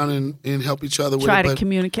sit down and help each other with Try it. to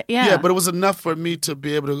communicate, yeah. Yeah, but it was enough for me to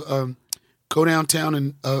be able to go downtown,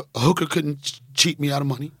 and a hooker couldn't cheat me out of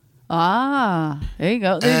money. Ah, there you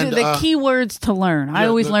go. The key words to learn. I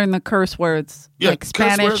always learn the curse words, like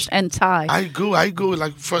Spanish words, and Thai. I go like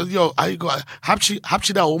hapchida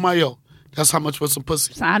omayo. That's how much for some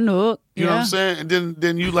pussy. Sanuk. You know what I'm saying? And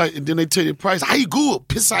then you like, and then they tell you the price. How you go?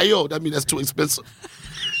 Pisayo. That means that's too expensive.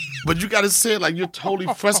 But you got to say it like you're totally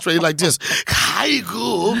frustrated like this. How you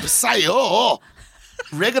go? Pisayo.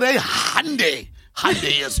 Regular Hyundai.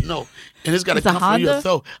 Hyundai is no. And it's got to come from your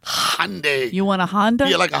throat. Hyundai. You want a Honda?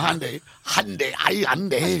 Yeah, like a Hyundai.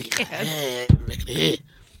 Hyundai.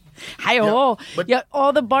 Yeah,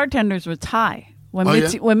 all the bartenders were Thai.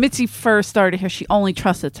 When Mitzi first started here, she only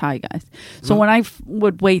trusted Thai guys. So when I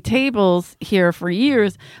would wait tables here for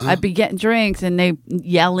years, I'd be getting drinks and they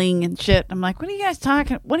yelling and shit. I'm like, what are you guys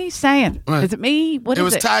talking? What are you saying? Right. Is it me? What is it? It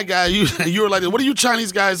was Thai guy. You were like, what are you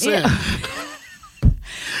Chinese guys saying? Yeah.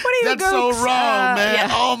 That's so wrong, man. Yeah.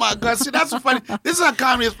 Oh, my God. See, that's funny. This is how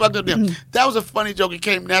comedy is fucked up there. That was a funny joke. It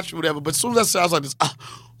came natural, whatever. But as soon as I said, I was like this,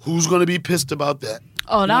 who's going to be pissed about that?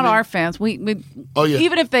 Oh, not our fans. We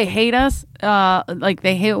even if they hate us, like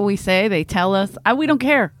they hate what we say, they tell us. We don't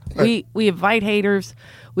care. Right. We invite haters.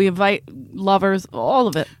 We invite lovers. All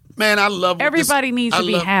of it. Man, I love what everybody needs to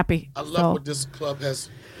be happy. I love what this club has.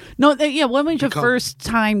 No, when was your first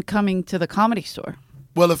time coming to the Comedy Store?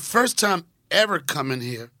 Well, the first time ever coming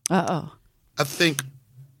here. I think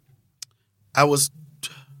I was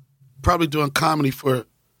probably doing comedy for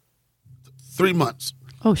 3 months.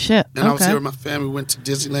 Oh, shit. And I was here with my family. We went to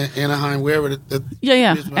Disneyland, Anaheim, wherever.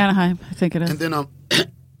 Anaheim. I think it is. And then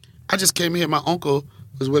I just came here. My uncle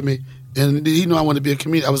was with me, and he knew I wanted to be a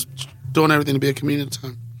comedian. I was doing everything to be a comedian at the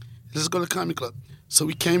time. Let's go to the comedy club. So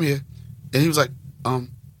we came here, and he was like,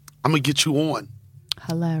 I'm going to get you on.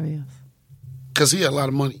 Hilarious. Because he had a lot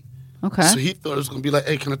of money. Okay. So he thought it was going to be like,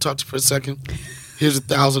 hey, can I talk to you for a second? Here's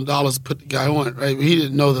 $1,000, put the guy on, right? He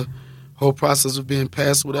didn't know the whole process of being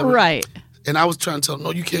passed or whatever. Right. And I was trying to tell him, no,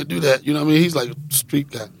 you can't do that. You know what I mean? He's like a street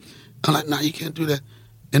guy. I'm like, nah, you can't do that.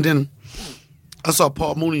 And then I saw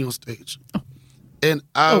Paul Mooney on stage. And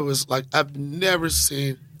I was like, I've never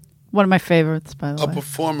seen one of my favorites, by the way. A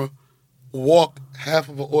performer walk half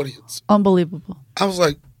of an audience. Unbelievable. I was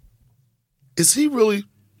like, is he really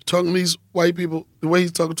talking to these white people the way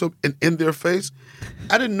he's talking to them and in their face?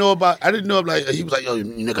 I didn't know like he was like, yo,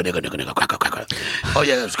 nigga. Oh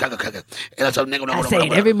yeah, it's cracker. And I told nigga, I say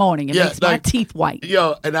it every morning. It makes my teeth white.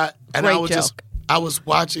 Yo, and I was I was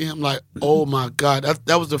watching him like, oh my God.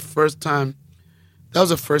 That was the first time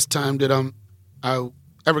that I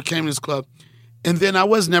ever came to this club. And then I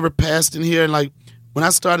was never passed in here, and like when I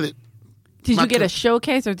started. Did you get a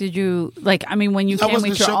showcase, or did you when you came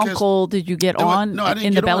with your uncle, did you get on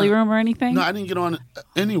in the belly room or anything? No, I didn't get on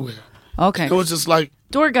anywhere. Okay. It was just like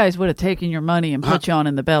door guys would have taken your money and put you on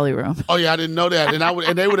in the belly room. Oh yeah, I didn't know that, and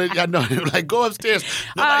they would have. They were like, go upstairs.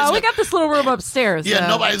 We got this little room upstairs. Yeah,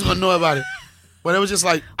 nobody's gonna know about it. But it was just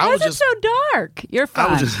like Why is it so dark? You're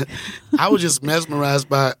fine. I was just mesmerized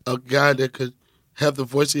by a guy that could have the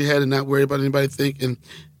voice he had and not worry about anybody thinking.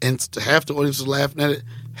 And half the audience was laughing at it.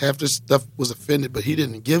 Half the stuff was offended, but he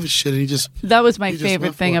didn't give a shit. And that was my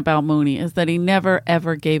favorite thing about Mooney is that he never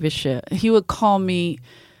ever gave a shit. He would call me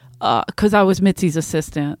because I was Mitzi's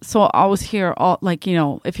assistant, so I was here all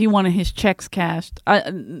if he wanted his checks cashed.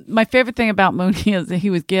 My favorite thing about Mooney is that he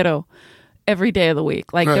was ghetto every day of the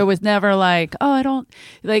week. Like there was never like, oh, I don't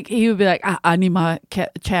like. He would be like, I need my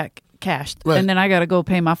check cashed, and then I got to go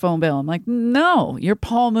pay my phone bill. I'm like, no, you're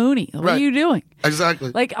Paul Mooney. What are you doing?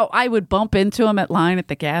 Exactly. Like, I would bump into him at line at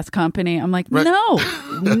the gas company. I'm like, no.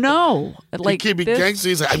 Like, he can't be gangster.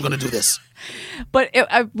 He's like, I'm going to do this. But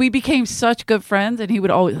we became such good friends, and he would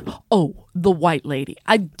always, the white lady.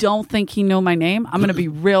 I don't think he knew my name. I'm going to be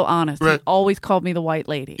real honest. He always called me the white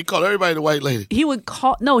lady. He called everybody the white lady. He would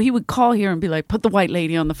call here and be like, put the white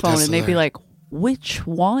lady on the phone. And they'd be like, which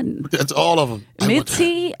one? That's all of them.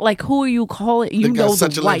 Mitzi? Like, who are you calling? You know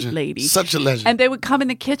the white lady. Such a legend. And they would come in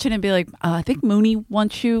the kitchen and be like, I think Mooney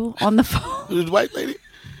wants you on the phone. The white lady?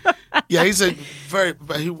 Yeah, he's a very,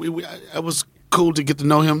 it was cool to get to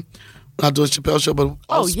know him. Not doing Chappelle show, but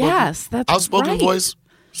outspoken voice,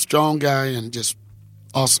 strong guy, and just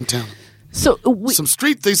awesome talent. So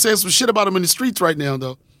they say some shit about him in the streets right now,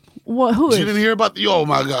 though. What? Who is? You didn't hear about oh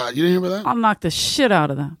my God, you didn't hear about that? I'll knock the shit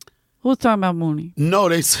out of them. Who's talking about Mooney?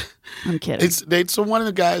 No, I'm kidding. So one of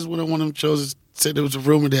the guys, one of them shows, said there was a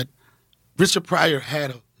rumor that Richard Pryor had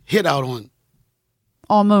a hit out on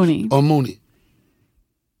Mooney. On Mooney.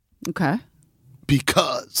 Okay.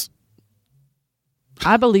 Because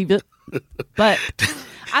I believe it. But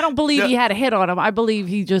I don't believe he had a hit on him. I believe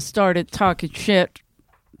he just started talking shit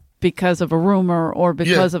because of a rumor or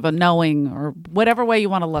because of a knowing or whatever way you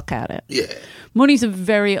want to look at it. Yeah. Mooney's a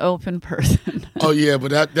very open person. Oh yeah,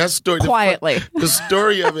 but that story quietly. The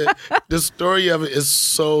story of it is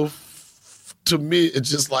so to me it's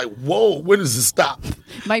just like, whoa, when does it stop?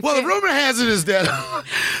 The rumor has it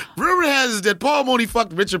that Paul Mooney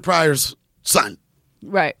fucked Richard Pryor's son.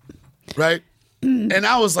 Right. Right? And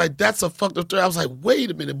I was like, that's a fucked up story. I was like, wait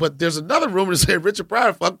a minute, but there's another rumor that said Richard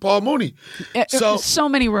Pryor fucked Paul Mooney. So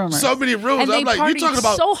many rumors. So many rumors. And I'm like, you talking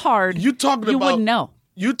about so hard. You wouldn't know.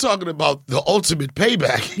 You talking about the ultimate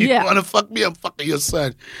payback. You want to fuck me? I'm fucking your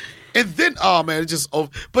son. And then, oh man, it's just over.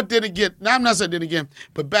 But then again, now I'm not saying then again,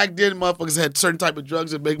 but back then, motherfuckers had certain type of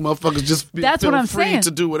drugs that make motherfuckers just feel free to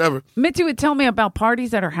do whatever. Mitzi would tell me about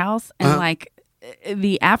parties at her house and like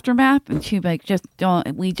the aftermath, and she'd be like,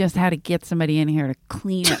 we just had to get somebody in here to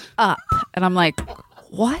clean it up. And I'm like,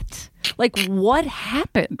 what? Like, what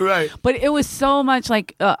happened? Right. But it was so much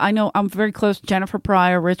like, I know I'm very close to Jennifer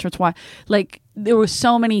Pryor, Richard's wife. Like, there were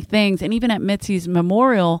so many things. And even at Mitzi's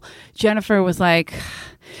memorial, Jennifer was like,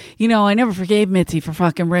 I never forgave Mitzi for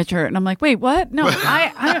fucking Richard. And I'm like, wait, what? No,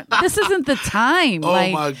 I this isn't the time.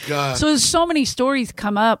 Oh, my God. So there's so many stories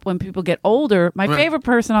come up when people get older. My favorite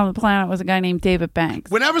person on the planet was a guy named David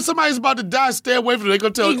Banks. Whenever somebody's about to die, stay away from them. They're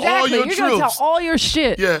going to tell all your truths. You're going to tell all your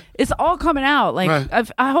shit. Yeah. It's all coming out. Like,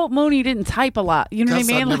 I hope Mooney didn't type a lot. You know what I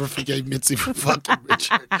mean? I never forgave Mitzi for fucking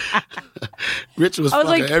Richard. Richard was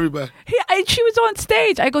fucking everybody. She was on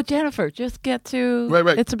stage. I go, Jennifer, just get to...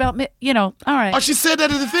 Right. It's about me. All right. Oh, she said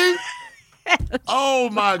that in the thing? Oh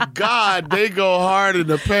my God, they go hard in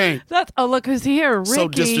the paint. Look who's here, Ricky. So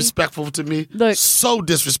disrespectful to me. Look, so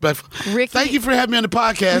disrespectful. Ricky, thank you for having me on the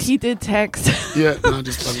podcast. He did text. Yeah, no, I'm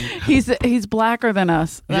just funny. He's blacker than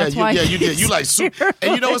us. That's why you did. You like super.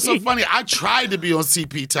 And you know what's so funny? I tried to be on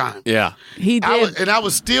CP time. Yeah, he did, I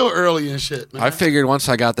was still early and shit. Man. I figured once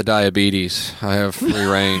I got the diabetes, I have free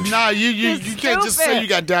range. Nah, you can't just say you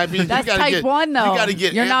got diabetes. That's you type 1 though. You got to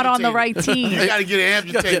get. You're not on the right team. You got to get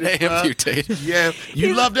amputated. Yeah,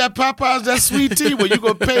 you love that Popeyes, that sweet tea. Well, you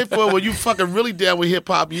gonna pay for it when you fucking really down with hip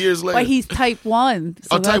hop years later. But he's type 1.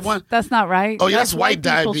 So type 1. That's not right. Oh yeah, that's white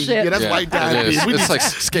diabetes. Shit. Yeah, that's white diabetes. It's like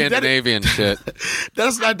Scandinavian shit.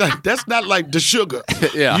 That's not like the sugar.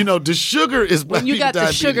 Yeah, the sugar is black. When you got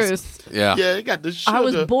diabetes. The sugars. Yeah, you got the sugar. I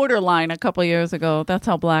was borderline a couple of years ago. That's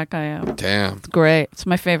how black I am. Damn, it's great. It's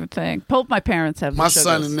my favorite thing. Both my parents have. My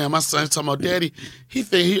son's talking about daddy.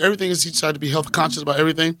 He everything is he tried to be health conscious about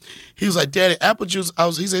everything. He was like, Daddy, apple juice.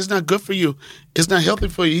 He said it's not good for you. It's not healthy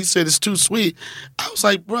for you. He said it's too sweet. I was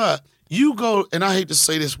like, bruh, you go, and I hate to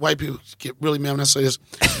say this, white people get really mad when I say this.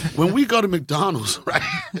 When we go to McDonald's, right?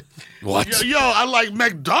 What? Yo, I like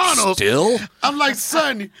McDonald's. Still? I'm like,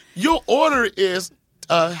 son, your order is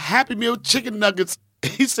Happy Meal chicken nuggets.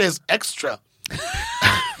 He says extra.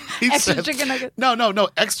 Extra chicken nuggets? No.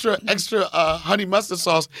 Extra honey mustard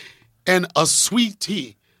sauce and a sweet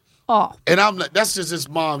tea. Oh. And I'm like, that's just his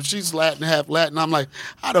mom. She's Latin, half Latin. I'm like,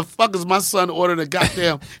 how the fuck is my son ordering a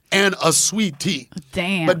goddamn and a sweet tea?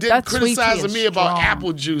 Damn. But then that sweet tea criticizing is me about strong.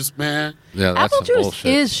 apple juice, man. Yeah, that's Apple some juice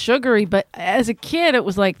bullshit. is sugary, but as a kid, it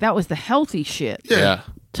was like that was the healthy shit. Yeah.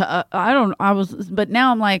 But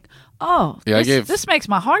now I'm like, Yeah, this makes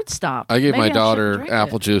my heart stop. I gave Maybe my shouldn't daughter drink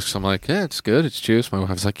apple it. juice. I'm like, yeah, it's good. It's juice. My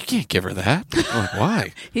wife's like, you can't give her that. I'm like,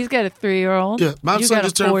 why? He's got a 3-year-old. Yeah, my You son got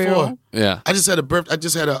just a turned 4-year-old. 4. Yeah. I just had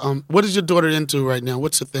a what is your daughter into right now?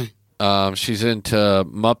 What's the thing? She's into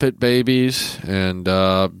Muppet Babies and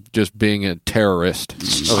just being a terrorist of a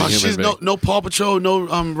human She's being. no Paw Patrol, no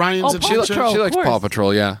Ryans and Paw shit. Patrol. She likes of course. Paw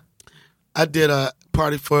Patrol, yeah. I did a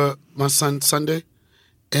party for my son Sunday,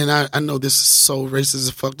 and I know this is so racist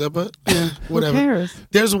and fucked up, but yeah, whatever. cares?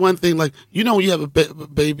 There's one thing, like, you know, when you have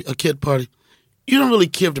a kid party, you don't really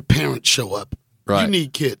care if the parents show up. Right. You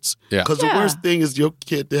need kids. Yeah. Because the Yeah. worst thing is your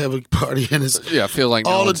kid to have a party and it's Yeah, I feel like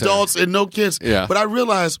no all one's there. adults and no kids. Yeah. But I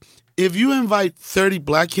realized if you invite 30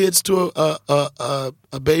 black kids to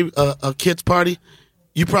a kids party,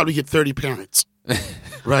 you probably get 30 parents.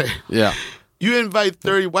 Right? Yeah. You invite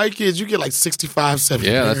 30 white kids, you get like 65, 70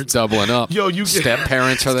 Yeah, parents. that's doubling up. Yo, you get Step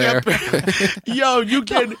parents are there. Yo, you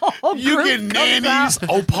get whole group nannies,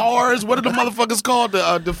 au pairs. What are the motherfuckers called?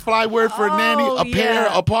 The fly word for nanny, a pair,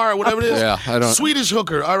 yeah. a par, whatever it is. Yeah, I don't- Swedish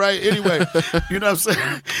hooker. All right. Anyway, you know what I'm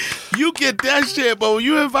saying? You get that shit, but when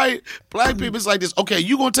you invite black people, it's like this. Okay,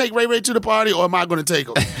 you gonna take Ray Ray to the party, or am I gonna take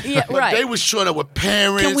him? Yeah, but right. They was showing up with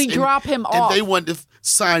parents. Can we drop him and off? they wanted to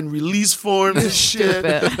sign release forms and shit.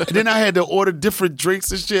 Stupid. And then I had to order different drinks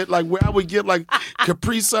and shit. Like where I would get like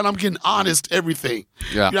Capri Sun, I'm getting honest everything.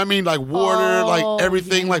 Yeah. You know what I mean? Like water, Oh, like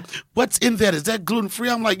everything. yeah. Like what's in that? Is that gluten free?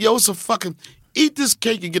 I'm like, yo, it's a fucking eat this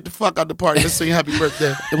cake and get the fuck out the party. Let's sing happy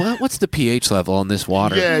birthday. What's the pH level on this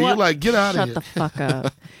water? Yeah, you're What? like, get out of Shut here. the fuck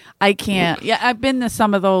up. I can't. Yeah, I've been to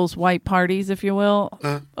some of those white parties, if you will.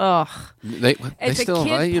 Ugh. They It's a still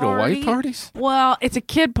kid invite you to party. white parties? Well, it's a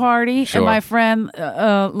kid party, Sure. and my friend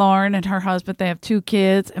Lauren and her husband, they have 2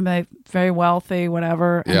 kids, and they're very wealthy,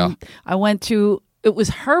 whatever. Yeah. And I went to, it was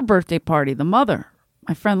her birthday party, the mother,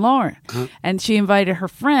 my friend Lauren, and she invited her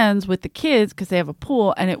friends with the kids because they have a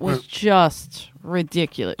pool, and it was just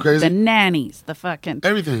ridiculous. Crazy. The nannies, the fucking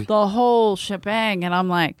Everything. the whole shebang, and I'm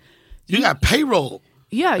like, You got payroll.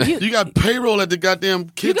 yeah, You got payroll at the goddamn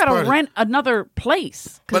kids you got to party. rent another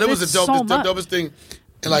place. 'cause But it was it's the so much. dopest thing.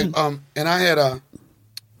 And like and I had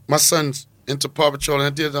my son's into Paw Patrol, and I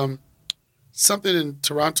did something in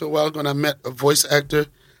Toronto a while ago, and I met a voice actor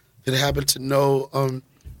that happened to know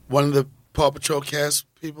one of the Paw Patrol cast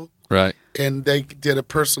people, Right. and they did a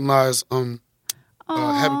personalized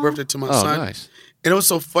happy birthday to my Oh, son. nice. And it was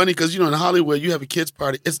so funny because, you know, in Hollywood, you have a kids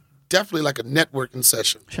party. It's definitely like a networking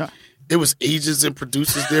session. Sure. It was agents and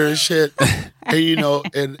producers there and shit. And, you know,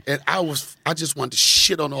 and I just wanted to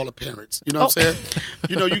shit on all the parents. You know what I'm saying?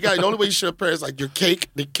 You know, you got, the only way you shit on parents, like your cake,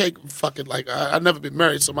 the cake fucking, like, I've never been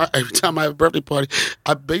married. So every time I have a birthday party,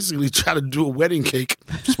 I basically try to do a wedding cake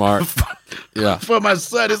Smart. Yeah. for my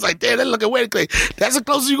son. It's like, damn, that look like a wedding cake. That's the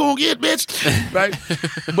closest you gonna get, bitch. Right?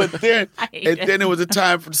 But then, then it was a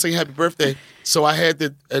time for to sing happy birthday. So I had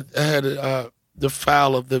the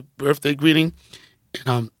file of the birthday greeting,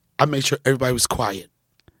 and I made sure everybody was quiet.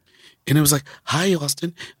 And it was like, hi,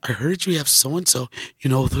 Austin, I heard you have so-and-so. You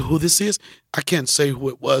know who this is? I can't say who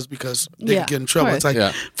it was because they Yeah, could get in trouble. of It's like,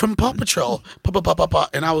 Yeah. from Paw Patrol. Pa.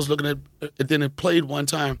 And I was looking at it, then it played one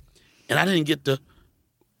time, and I didn't get the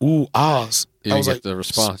ooh, ahs. You I was didn't like, get the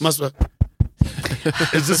response. Must have.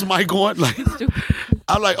 Is this mic on? Like,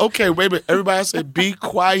 I'm like, okay, wait a minute. Everybody said, be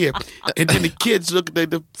quiet. And then the kids look at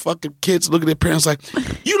the fucking kids look at their parents like,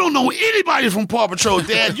 you don't know anybody from Paw Patrol,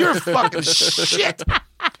 Dad. You're fucking shit.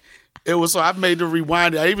 It was so I made the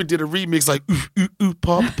rewind. I even did a remix like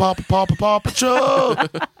Paw Patrol.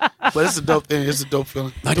 But it's a dope thing. It's a dope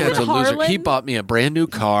feeling. My dad's a loser. Harlan? He bought me a brand new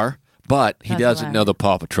car, but he That's doesn't hilarious. know the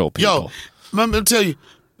Paw Patrol people. Yo, I'm gonna tell you,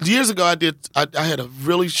 years ago I had a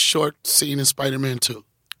really short scene in Spider-Man 2.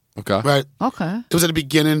 Okay. Right? Okay. It was at the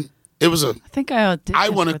beginning. It was I think I auditioned I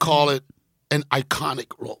want to for call that. it an iconic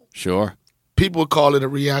role. Sure. People would call it a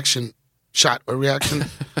reaction shot or reaction.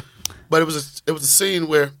 But it was a scene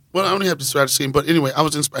where, well, I only have to start a scene, but anyway, I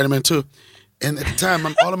was in Spider-Man 2. And at the time,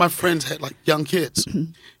 all of my friends had like young kids.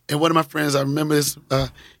 And one of my friends, I remember this,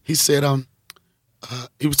 he said,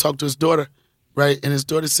 he was talking to his daughter, right? And his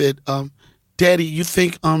daughter said, Daddy, you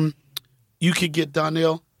think you could get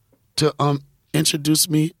Donnell to introduce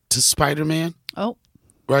me to Spider-Man? Oh,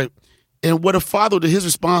 Right. And what a father to his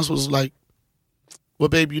response was like, well,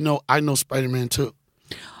 babe, you know, I know Spider-Man too.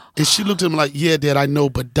 And she looked at him like, yeah, Dad, I know,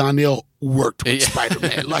 but Donnell worked with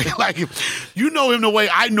Spider-Man. like you know him the way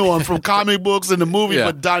I know him from comic books and the movie,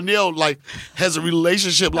 but Donnell like has a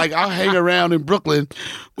relationship. Like I'll hang around in Brooklyn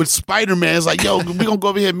with Spider-Man. It's like, yo, we gonna go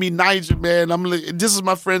over here and meet Nigel, man. This is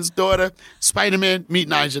my friend's daughter. Spider-Man, meet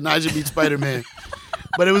Nigel. Nigel meet Spider-Man.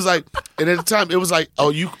 But it was like, and at the time it was like,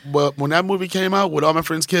 when that movie came out with all my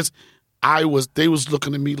friends' kids, they was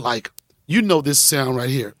looking at me like, you know this sound right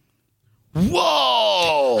here.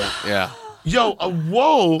 Whoa! Yeah. Yo, a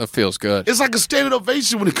whoa. That feels good. It's like a standing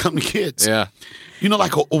ovation when it comes to kids. Yeah. You know,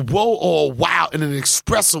 like a whoa or a wow, and an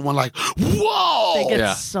expressive one like, whoa. They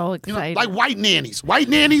get so excited. You know, like white nannies. White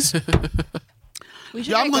nannies. I'm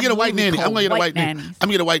going to get a white nanny. I'm going to get a white nanny. I'm going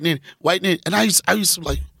to get a white nanny. White nanny. And I used to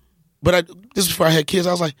like, this is before I had kids.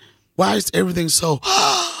 I was like, why is everything so,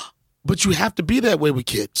 but you have to be that way with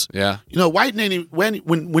kids. Yeah. You know, white nanny, when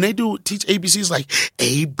they do teach ABCs like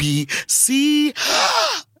A, B, C,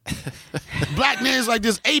 black nanny's like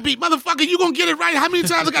this, A-B, motherfucker, you gonna get it right. How many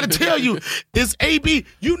times I gotta tell you it's A-B?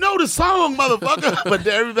 You know the song, motherfucker. But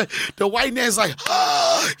the white nanny's like,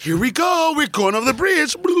 here we go, we're going over the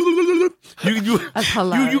bridge.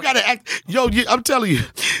 You gotta act. Yo, I'm telling you,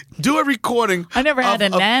 do a recording. I never had a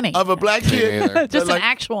nanny. Of a black kid. Just an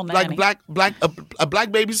actual nanny. Like a black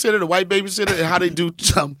babysitter, a white babysitter, and how they do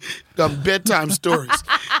some bedtime stories.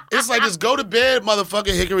 It's like, just go to bed,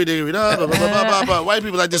 motherfucker, hickory dickory, blah, blah, blah, blah, blah, blah. White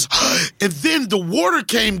people like this. And then the water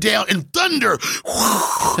came down and thunder.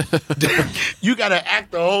 You got to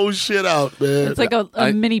act the whole shit out, man. It's like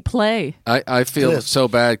a mini play. I feel so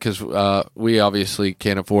bad because we obviously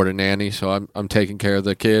can't afford a nanny, so I'm taking care of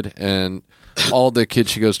the kid. And all the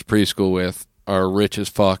kids she goes to preschool with are rich as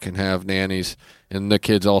fuck and have nannies. And the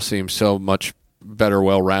kids all seem so much better,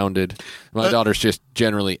 well-rounded. My daughter's just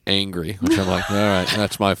generally angry, which I'm like, all right,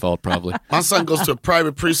 that's my fault probably. My son goes to a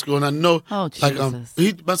private preschool, and I know,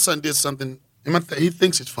 Jesus. my son did something. And he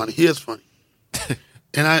thinks it's funny. He is funny,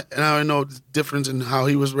 and I know the difference in how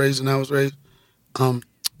he was raised and how I was raised. The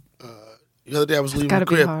other day I was leaving the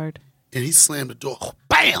crib, and he slammed the door,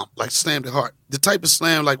 bam, like slammed it hard. The type of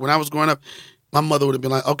slam, like when I was growing up, my mother would have been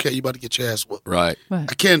like, okay, you about to get your ass whooped. Right.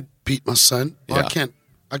 I can't beat my son. Yeah.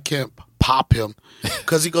 I can't pop him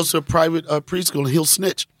because he goes to a private preschool and he'll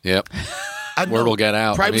snitch. Yep. Word will get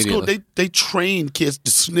out. Private school, they train kids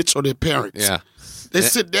to snitch on their parents. Yeah. They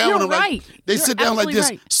sit down. You're and right. They sit down like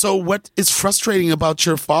this. Right. So what is frustrating about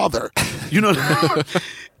your father? You know.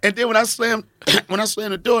 And then when I slam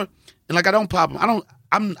the door, and like I don't pop him. I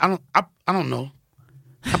don't know.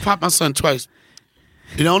 I popped my son twice.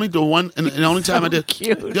 And the only time I did.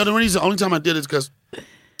 The only time I did is because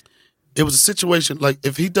it was a situation, like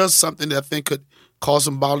if he does something that I think could cause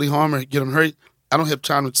him bodily harm or get him hurt, I don't have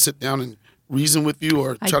time to sit down and reason with you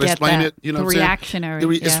or try to explain it. You know what I'm reactionary.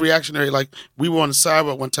 saying? It's reactionary. Like we were on the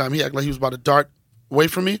sidewalk one time. He acted like he was about to dart away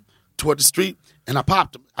from me toward the street, and I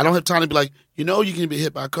popped him. I don't have time to be like, you can be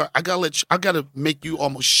hit by a car. I gotta make you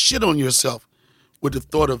almost shit on yourself with the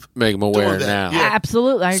thought of make him aware now. Yeah.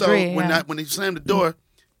 Absolutely, I agree. So when he slammed the door,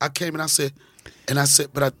 I came and I said,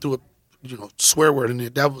 but I threw a swear word in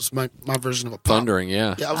there. That was my version of a pop. Thundering,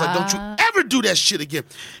 yeah. Yeah, I was like, don't you ever do that shit again.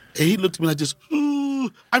 And he looked at me like this,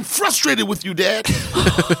 I'm frustrated with you, Dad.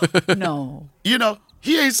 No.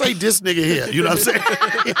 He ain't say this nigga here. You know what I'm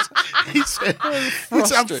saying? he said,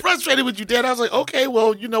 I'm frustrated with you, Dad. I was like, okay,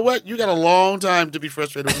 well, you know what? You got a long time to be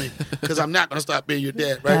frustrated with me because I'm not going to stop being your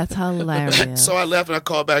dad, right? That's hilarious. So I left and I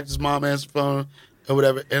called back. His mom answered the phone or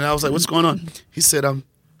whatever. And I was like, what's going on? She said,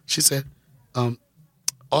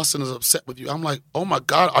 Austin is upset with you. I'm like, oh my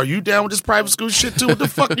God, are you down with this private school shit too? What the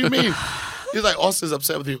fuck do you mean? He's like, Austin's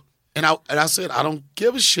upset with you. And I said, I don't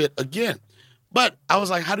give a shit again. But I was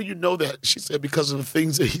like, how do you know that? She said, because of the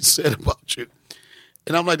things that he said about you.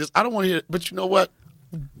 And I'm like, this, I don't want to hear it. But you know what?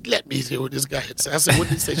 Let me hear what this guy had said. I said, what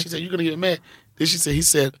did he say? She said, you're going to get mad. Then she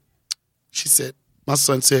said, my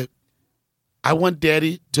son said, I want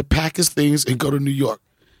Daddy to pack his things and go to New York.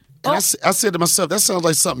 And I said to myself, that sounds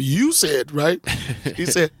like something you said, right? She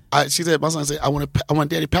said, my son said, I want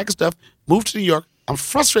Daddy to pack his stuff, move to New York. I'm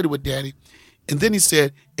frustrated with Daddy. And then he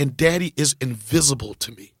said, and Daddy is invisible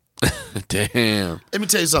to me. Damn. Let me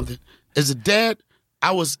tell you something. As a dad,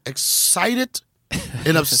 I was excited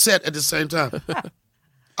and upset at the same time.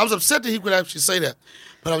 I was upset that he could actually say that,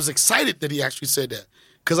 but I was excited that he actually said that.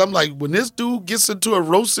 Because I'm like, when this dude gets into a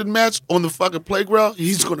roasting match on the fucking playground,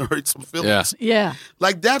 he's going to hurt some feelings. Yeah.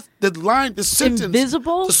 Like that, the line, the sentence.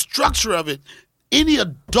 Invisible? The structure of it. Any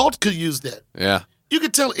adult could use that. Yeah. You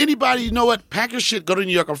could tell anybody, you know what, pack your shit, go to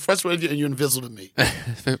New York, I'm frustrated with you, and you're invisible to me.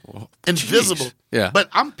 Invisible. Jeez. Yeah. But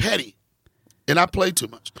I'm petty, and I play too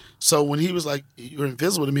much. So when he was like, you're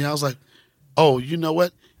invisible to me, I was like, oh, you know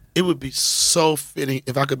what? it would be so fitting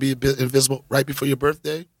if I could be invisible right before your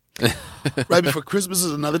birthday. Right before Christmas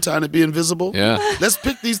is another time to be invisible. Yeah. Let's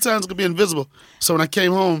pick these times to be invisible. So when I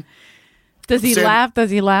came home, Does he laugh? Does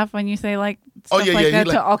he laugh when you say like stuff like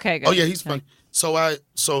that? Okay, good. Oh yeah, he's funny. So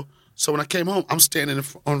when I came home, I'm standing in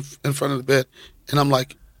front of the bed, and I'm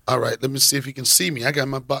like, all right, let me see if he can see me. I got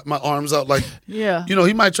my arms out like, yeah. You know,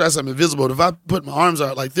 he might try something invisible. If I put my arms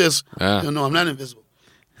out like this, you know, I'm not invisible.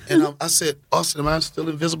 And I said, Austin, am I still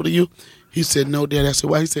invisible to you? He said, no, Daddy. I said,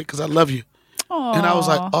 why? He said, because I love you. Aww. And I was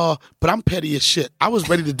like, oh, but I'm petty as shit. I was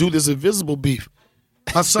ready to do this invisible beef.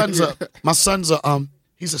 My son's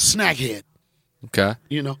he's a snack head. Okay.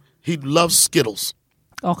 You know, he loves Skittles.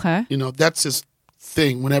 Okay. You know, that's his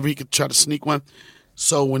thing whenever he could try to sneak one.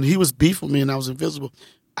 So when he was beefing me and I was invisible,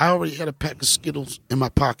 I already had a pack of Skittles in my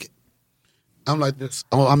pocket. I'm like this.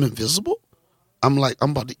 Oh, I'm invisible? I'm like,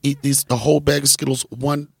 I'm about to eat the whole bag of Skittles,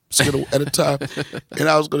 one Skittle at a time. And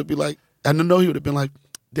I was going to be like, I know he would have been like,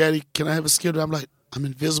 Daddy, can I have a Skittle? I'm like, I'm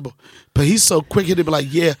invisible. But he's so quick, he'd be like,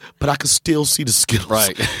 yeah, but I can still see the Skittles.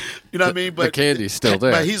 Right. You know what I mean? But the candy's still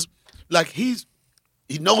there. But he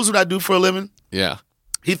knows what I do for a living. Yeah.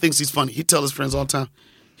 He thinks he's funny. He tells his friends all the time.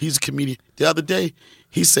 He's a comedian. The other day,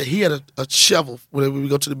 he said he had a shovel whenever we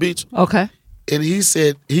go to the beach. Okay. And he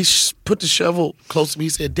said, put the shovel close to me. He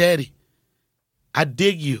said, Daddy, I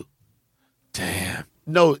dig you. Damn.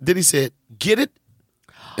 No, then he said, get it?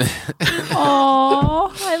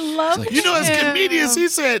 Oh, I love it. You know, as comedians, he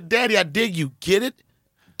said, Daddy, I dig you. Get it?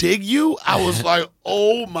 Dig you? I was like,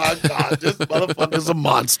 oh my God, this motherfucker's a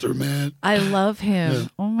monster, man. I love him. Yeah.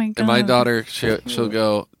 Oh my God. And my daughter, she'll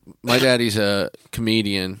go, my daddy's a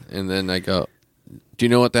comedian. And then I go, do you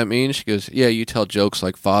know what that means? She goes, yeah, you tell jokes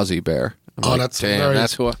like Fozzie Bear. I'm like, that's damn,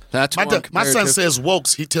 hilarious. that's my son says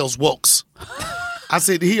wokes. He tells wokes. I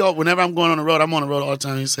said, whenever I'm going on the road, I'm on the road all the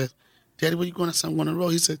time. He says, Daddy, where you going? I said, I'm going on the road.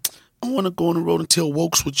 He said, I want to go on the road and tell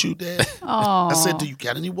wokes with you, Dad. Aww. I said, do you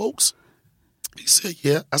got any wokes? He said,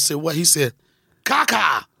 yeah. I said, what? He said,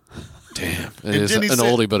 caca. Damn. It is an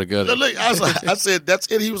oldie but a goodie. Look, I said, that's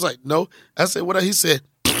it. He was like, no. I said, what? He said,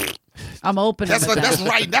 I'm open. That's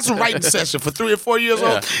right. That's a writing session for 3 or 4 years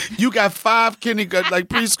old. You got 5 kindergarten, like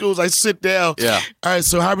preschools. I sit down. Yeah. All right.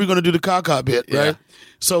 So how are we going to do the caca bit? Right. Yeah.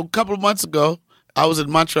 So a couple of months ago, I was at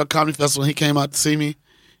Montreal Comedy Festival. And he came out to see me,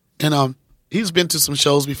 and he's been to some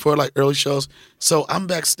shows before, like early shows. So I'm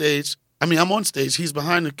backstage. I mean, I'm on stage. He's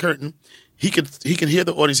behind the curtain. He can hear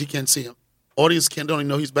the audience. He can't see him. Audience don't even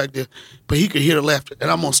know he's back there, but he could hear the laughter. And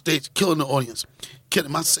I'm on stage killing the audience.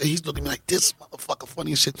 Killing him. He's looking at me like, this motherfucker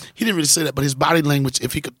funny as shit. He didn't really say that, but his body language,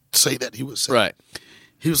 if he could say that, he would say right.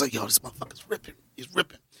 He was like, yo, this motherfucker's ripping. He's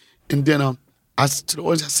ripping. And then I to the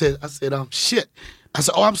audience, I said, shit. I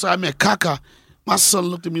said, oh, I'm sorry, I meant caca. My son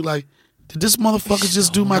looked at me like, did this motherfucker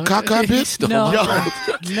just do my caca bit? No.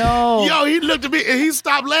 No. Yo, he looked at me and he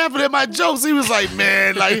stopped laughing at my jokes. He was like,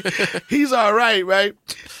 man, like, he's all right?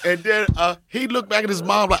 And then he looked back at his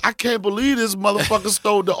mom like, I can't believe this motherfucker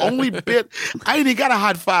stole the only bit. I ain't even got a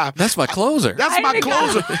high five. That's my closer. That's my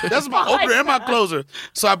closer. That's my opener and my closer.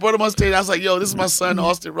 So I brought him on stage. I was like, yo, this is my son,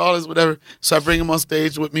 Austin Rawlings, whatever. So I bring him on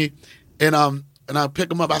stage with me. And I pick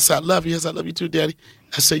him up. I said, I love you. Yes, I love you too, Daddy.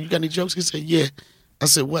 I said, you got any jokes? He said, yeah. I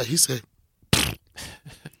said, what? He said,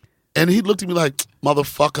 and he looked at me like,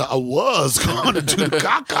 motherfucker, I was going to do the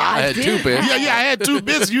caca. I had 2 bits. Yeah, I had 2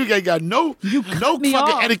 bits. You ain't got no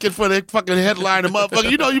fucking etiquette for that fucking headline, and motherfucker.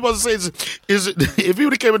 You know you supposed to say, is it, if he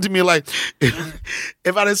would have came up to me like,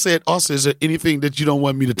 if I'd have said, Austin, is there anything that you don't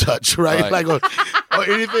want me to touch, right? Like, or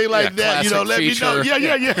anything like that, let feature. me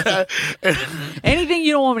know. Yeah. Anything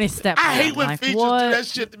you don't want me to step I on. hate when like, features what? do that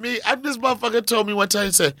shit to me. This motherfucker told me one time,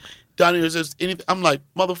 he said, Donnie, is there anything? I'm like,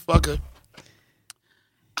 motherfucker,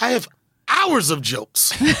 I have hours of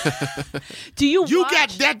jokes. Do you got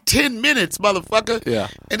that 10 minutes, motherfucker. Yeah.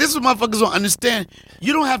 And this is what motherfuckers don't understand.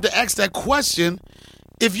 You don't have to ask that question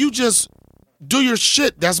if you just do your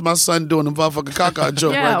shit. That's my son doing the motherfucking caca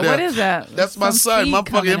joke right there. What is that? That's my son.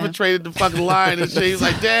 Motherfucker infiltrated the fucking line and shit. He's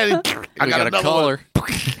like, Daddy, I got a collar.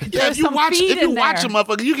 Yeah, if you watch a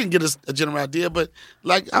motherfucker, you can get a general idea. But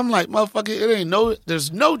like, I'm like, motherfucker,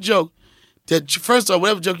 there's no joke that first of all,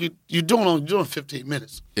 whatever joke you're doing 15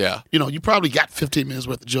 minutes. Yeah. You probably got 15 minutes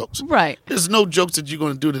worth of jokes. Right. There's no jokes that you're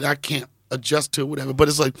going to do that I can't adjust to or whatever. But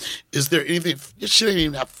it's like, is there anything? Your shit ain't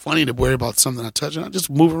even that funny to worry about something I touch, and I just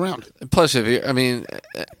move around it. Plus,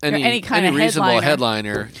 any kind of reasonable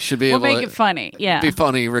headliner should be able to make it funny. Yeah. Be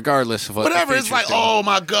funny regardless of what. Whatever. It's like, oh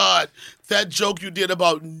my God, that joke you did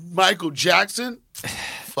about Michael Jackson.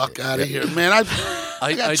 Fuck out of here, man.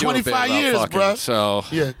 I got 25 years, bro. So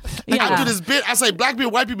yeah. I do this bit. I say black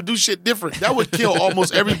people, white people do shit different. That would kill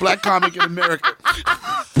almost every black comic in America.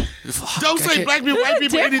 Don't say black people, white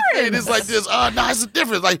people, anything. It's like this. No, it's a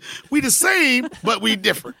difference. Like, we the same, but we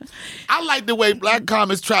different. I like the way black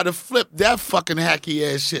comics try to flip that fucking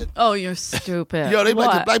hacky ass shit. Oh, you're stupid. Yo, they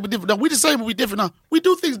like the black but different. No, we the same, but we different. No, we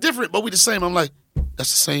do things different, but we the same. I'm like,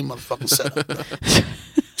 that's the same motherfucking setup.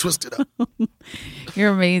 Twist it up. You're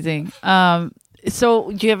amazing.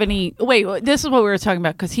 So do you have any... Wait, this is what we were talking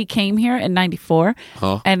about, because he came here in 94,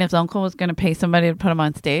 and his uncle was going to pay somebody to put him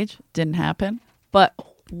on stage. Didn't happen. But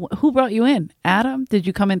who brought you in? Adam? Did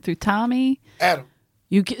you come in through Tommy? Adam.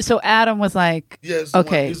 So Adam was like... Yeah,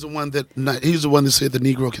 okay. He's the one that said the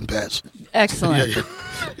Negro can pass. Excellent. Yeah.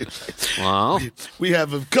 Wow. We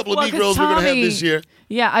have a couple of Negroes we're going to have this year.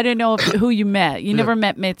 Yeah, I didn't know who you met. You never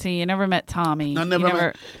met Mitzi. You never met Tommy. No, never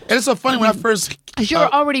met. And it's so funny when I first...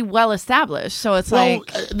 You're already well established, so it's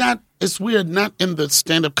it's weird, not in the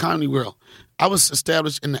stand-up comedy world. I was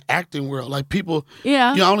established in the acting world. Like, people...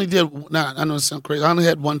 Yeah. I only did... I know it sounds crazy. I only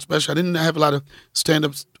had one special. I didn't have a lot of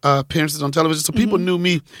stand-up appearances on television, so people knew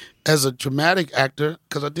me as a dramatic actor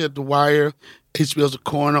because I did The Wire, HBO's The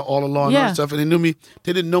Corner, All Along, and all that stuff, and they knew me.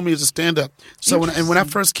 They didn't know me as a stand-up. So when I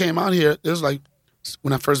first came out here, it was like...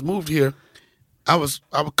 When I first moved here, I would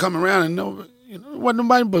come around and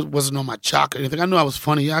nobody wasn't on my chalk or anything. I knew I was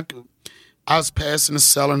funny. I was passing the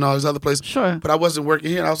cellar and all these other places. Sure. But I wasn't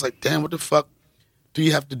working here. And I was like, damn, what the fuck do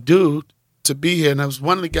you have to do to be here? And I was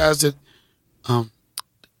one of the guys that,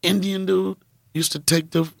 Indian dude used to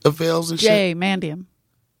take the veils and shit. Jay Mandiam.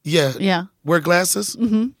 Yeah. Yeah. Wear glasses.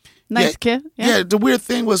 Mm-hmm. Nice kid. Yeah. The weird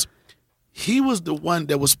thing was, he was the one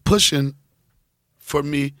that was pushing for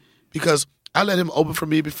me because I let him open for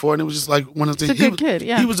me before, and it was just like one of the things. He's a good kid,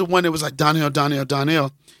 yeah. He was the one that was like, Donnell.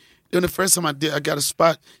 Then the first time I got a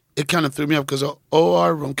spot, it kind of threw me off because the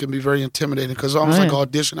OR room can be very intimidating because it's almost like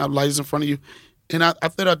audition, I have lights in front of you. And I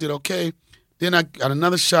thought I did okay. Then I got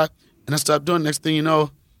another shot, and I stopped doing it. Next thing you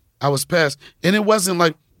know, I was passed. And it wasn't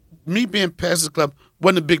like, me being past this club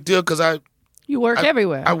wasn't a big deal because You work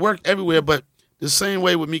everywhere. I work everywhere, but the same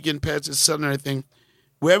way with me getting past this Southern and everything,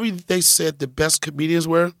 wherever they said the best comedians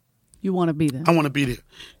were, you want to be there. I want to be there.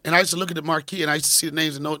 And I used to look at the marquee and I used to see the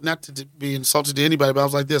names and know, not to be insulted to anybody, but I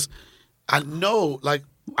was like this. I know, like,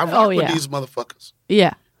 I rock with these motherfuckers.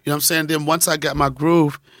 Yeah. You know what I'm saying? Then once I got my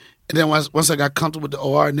groove, and then once I got comfortable with the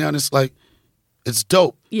OR, now it's like, it's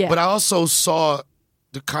dope. Yeah. But I also saw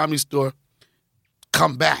the Comedy Store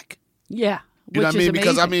come back. Yeah. You know what I mean? Amazing.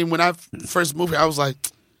 Because, I mean, when I first moved here, I was like,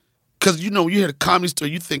 because, you hear the Comedy Store,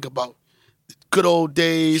 you think about good old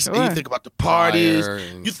days, and you think about the parties,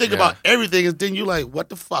 you think about everything, and then you're like, what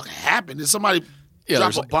the fuck happened? Did somebody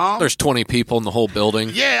drop a bomb? There's 20 people in the whole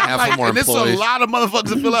building. Yeah, half of them are and employees. there's a lot of motherfuckers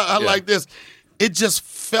that feel like this. It just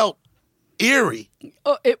felt eerie.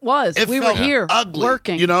 Oh, it was. We were here ugly,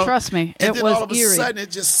 working. Trust me, and it then was all of a eerie. sudden, it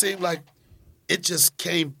just seemed like it just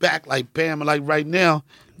came back like bam. Like right now,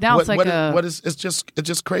 it's like it's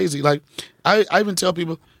just crazy. Like I even tell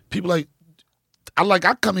people like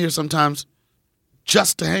I come here sometimes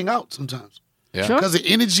just to hang out sometimes. Yeah. Sure. Because the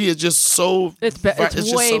energy is just so... It's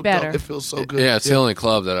just way so better. Dope. It feels so good. Yeah, it's the only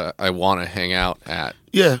club that I want to hang out at.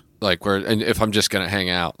 Yeah. Like, and if I'm just going to hang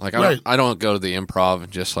out. Like, Right. I don't go to the Improv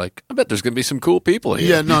and just like, I bet there's going to be some cool people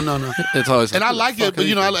here. Yeah, no. It's always And I like it, but,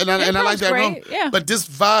 I like that room. great, yeah. But this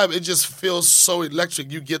vibe, it just feels so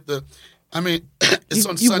electric. You get the... I mean, it's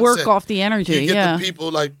on you Sunset. work off the energy, You get the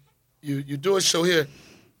people, like, you do a show here,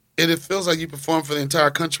 and it feels like you perform for the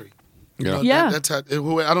entire country. Yeah. That's how...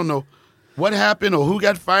 I don't know what happened or who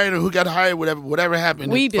got fired or who got hired, whatever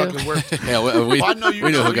happened. We it do. Fucking worked. Yeah, we I know you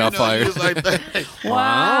know who you got fired. You was like, hey.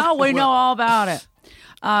 Wow, we know all about it.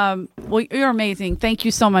 Well, you're amazing. Thank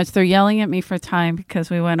you so much. They're yelling at me for time because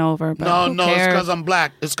we went over. But No, who it's cares? because I'm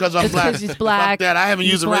black. It's because I'm black. He's black. Fuck that. I haven't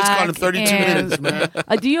used a race card in 32 minutes, man.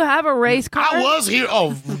 Do you have a race card? I was here.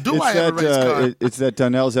 Oh, I have a race card? It's that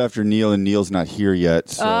Donnell's after Neil, and Neil's not here yet.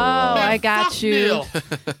 So, I got fuck you. Neil.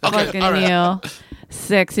 Okay, Fucking all right. Neil.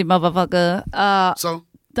 Sexy motherfucker. So,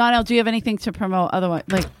 Donnell, do you have anything to promote? Otherwise,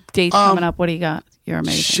 like dates coming up. What do you got? You're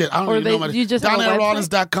amazing. shit, I don't Or even know my... you just have a website?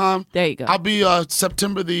 DonnellRawlings.com. There you go. I'll be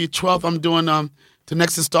September the 12th. I'm doing the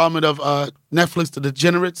next installment of Netflix, The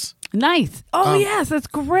Degenerates. Nice. Oh, yes, that's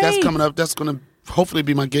great. That's coming up. That's going to hopefully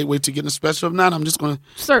be my gateway to getting a special. If not, I'm just going to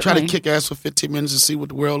try Certainly. to kick ass for 15 minutes and see what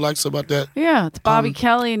the world likes about that. Yeah, it's Bobby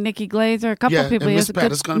Kelly and Nikki Glazer. A couple yeah, of people. and He Miss has a Pat.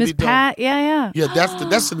 good- It's gonna Miss be dope. Pat. Yeah. Yeah,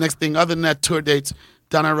 that's the next thing. Other than that, tour dates,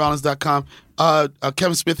 DonnellRawlings.com.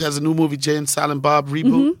 Kevin Smith has a new movie, Jay and Silent Bob Reboot.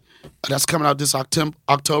 Mm-hmm. That's coming out this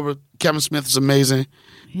October. Kevin Smith is amazing.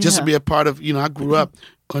 just to be a part of, I grew up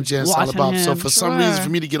on Jan Watching Silent Bob. So him, for some reason, sure. for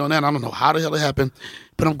me to get on that, I don't know how the hell it happened,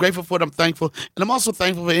 but I'm grateful for it. I'm thankful. And I'm also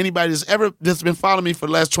thankful for anybody that's been following me for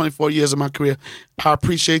the last 24 years of my career. I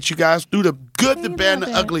appreciate you guys. Through the good, the bad, and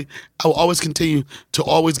the ugly, I will always continue to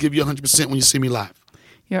always give you 100% when you see me live.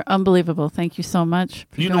 You're unbelievable. Thank you so much.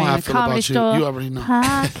 For You know joining how I the feel Comedy about you. Store You already know.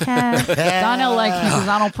 Podcast. Donnell likes me because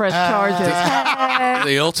I don't press charges.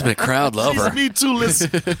 The ultimate crowd lover. Me too, listen.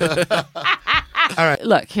 All right.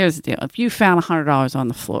 Look, here's the deal. If you found $100 on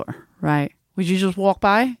the floor, right, would you just walk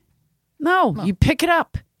by? No, you pick it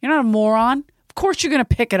up. You're not a moron. Of course you're going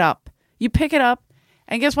to pick it up. You pick it up,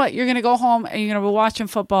 and guess what? You're going to go home, and you're going to be watching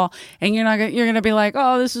football, and you're going to be like,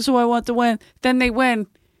 oh, this is who I want to win. Then they win.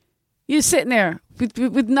 You're sitting there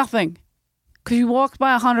with nothing because you walked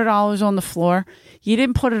by $100 on the floor. You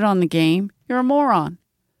didn't put it on the game. You're a moron.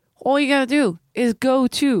 All you got to do is go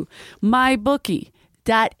to mybookie.ag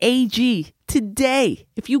today.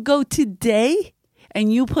 If you go today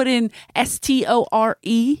and you put in STORE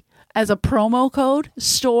as a promo code,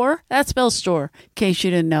 store, that spells store, in case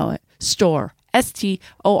you didn't know it. Store.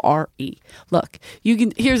 STORE. Look,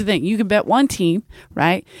 here's the thing. You can bet one team,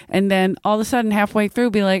 right? And then all of a sudden, halfway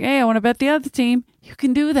through, be like, hey, I want to bet the other team. You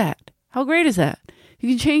can do that. How great is that? You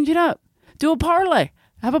can change it up. Do a parlay.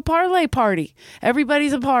 Have a parlay party.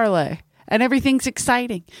 Everybody's a parlay. And everything's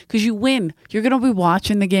exciting because you win. You're going to be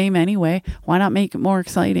watching the game anyway. Why not make it more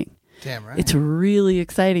exciting? Damn right. It's really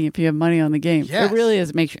exciting if you have money on the game. Yes. It really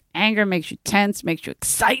is. It makes you angry, makes you tense, makes you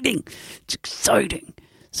exciting. It's exciting.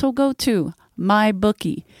 So go to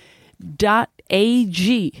mybookie.ag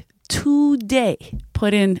today.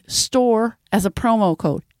 Put in store as a promo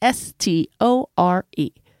code. STORE.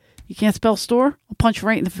 You can't spell store? I'll punch you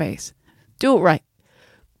right in the face. Do it right.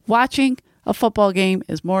 Watching a football game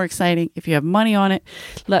is more exciting if you have money on it.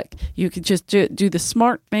 Look, you can just do the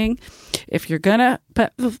smart thing. If you're gonna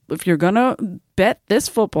bet this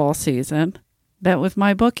football season, bet with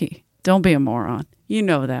MyBookie. Don't be a moron. You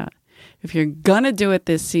know that. If you're gonna do it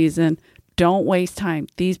this season, don't waste time.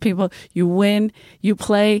 These people, you win, you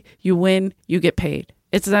play, you win, you get paid.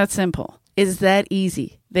 It's that simple. It's that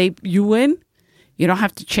easy. You win, you don't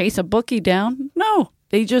have to chase a bookie down. No,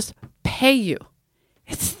 they just pay you.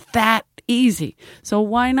 It's that easy. So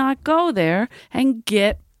why not go there and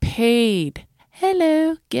get paid?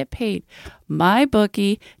 Hello, get paid.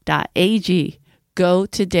 mybookie.ag. Go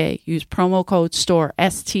today. Use promo code STORE,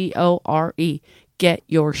 STORE. Get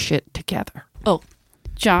your shit together. Oh,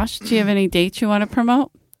 Josh, do you have any dates you want to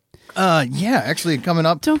promote? Yeah, actually coming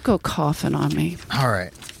up. Don't go coughing on me. All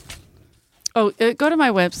right. Oh, go to my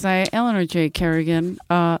website,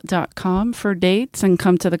 EleanorJKerrigan.com for dates, and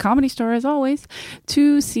come to the Comedy Store, as always,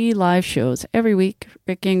 to see live shows every week.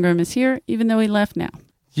 Rick Ingram is here, even though he left now.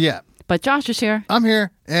 Yeah. But Josh is here. I'm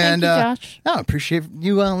here. And Thank you, Josh. I appreciate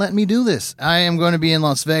you letting me do this. I am going to be in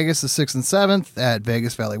Las Vegas the 6th and 7th at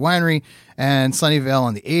Vegas Valley Winery, and Sunnyvale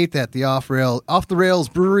on the 8th at the Off the Rails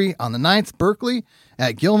Brewery on the 9th, Berkeley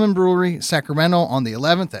at Gilman Brewery, Sacramento on the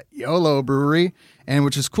 11th at YOLO Brewery. And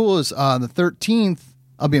which is cool is the 13th,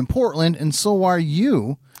 I'll be in Portland, and so are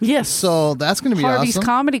you. Yes. So that's going to be Harvey's awesome.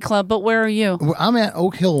 Comedy Club, but where are you? I'm at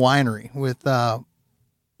Oak Hill Winery with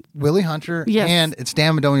Willie Hunter, Yes. and it's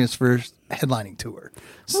Dan Madonia's first headlining tour.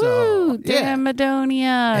 So, Woo, Dan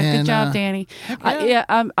Madonia. And, Good job, Danny.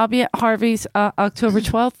 I'll be at Harvey's October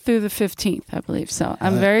 12th through the 15th, I believe. So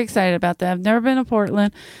I'm very excited about that. I've never been to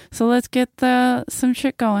Portland. So let's get some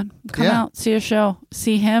shit going. Come out, see a show,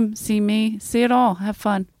 see him, see me, see it all. Have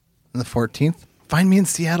fun. And the 14th, find me in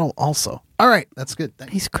Seattle also. All right, that's good.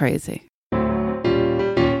 Thanks. He's crazy.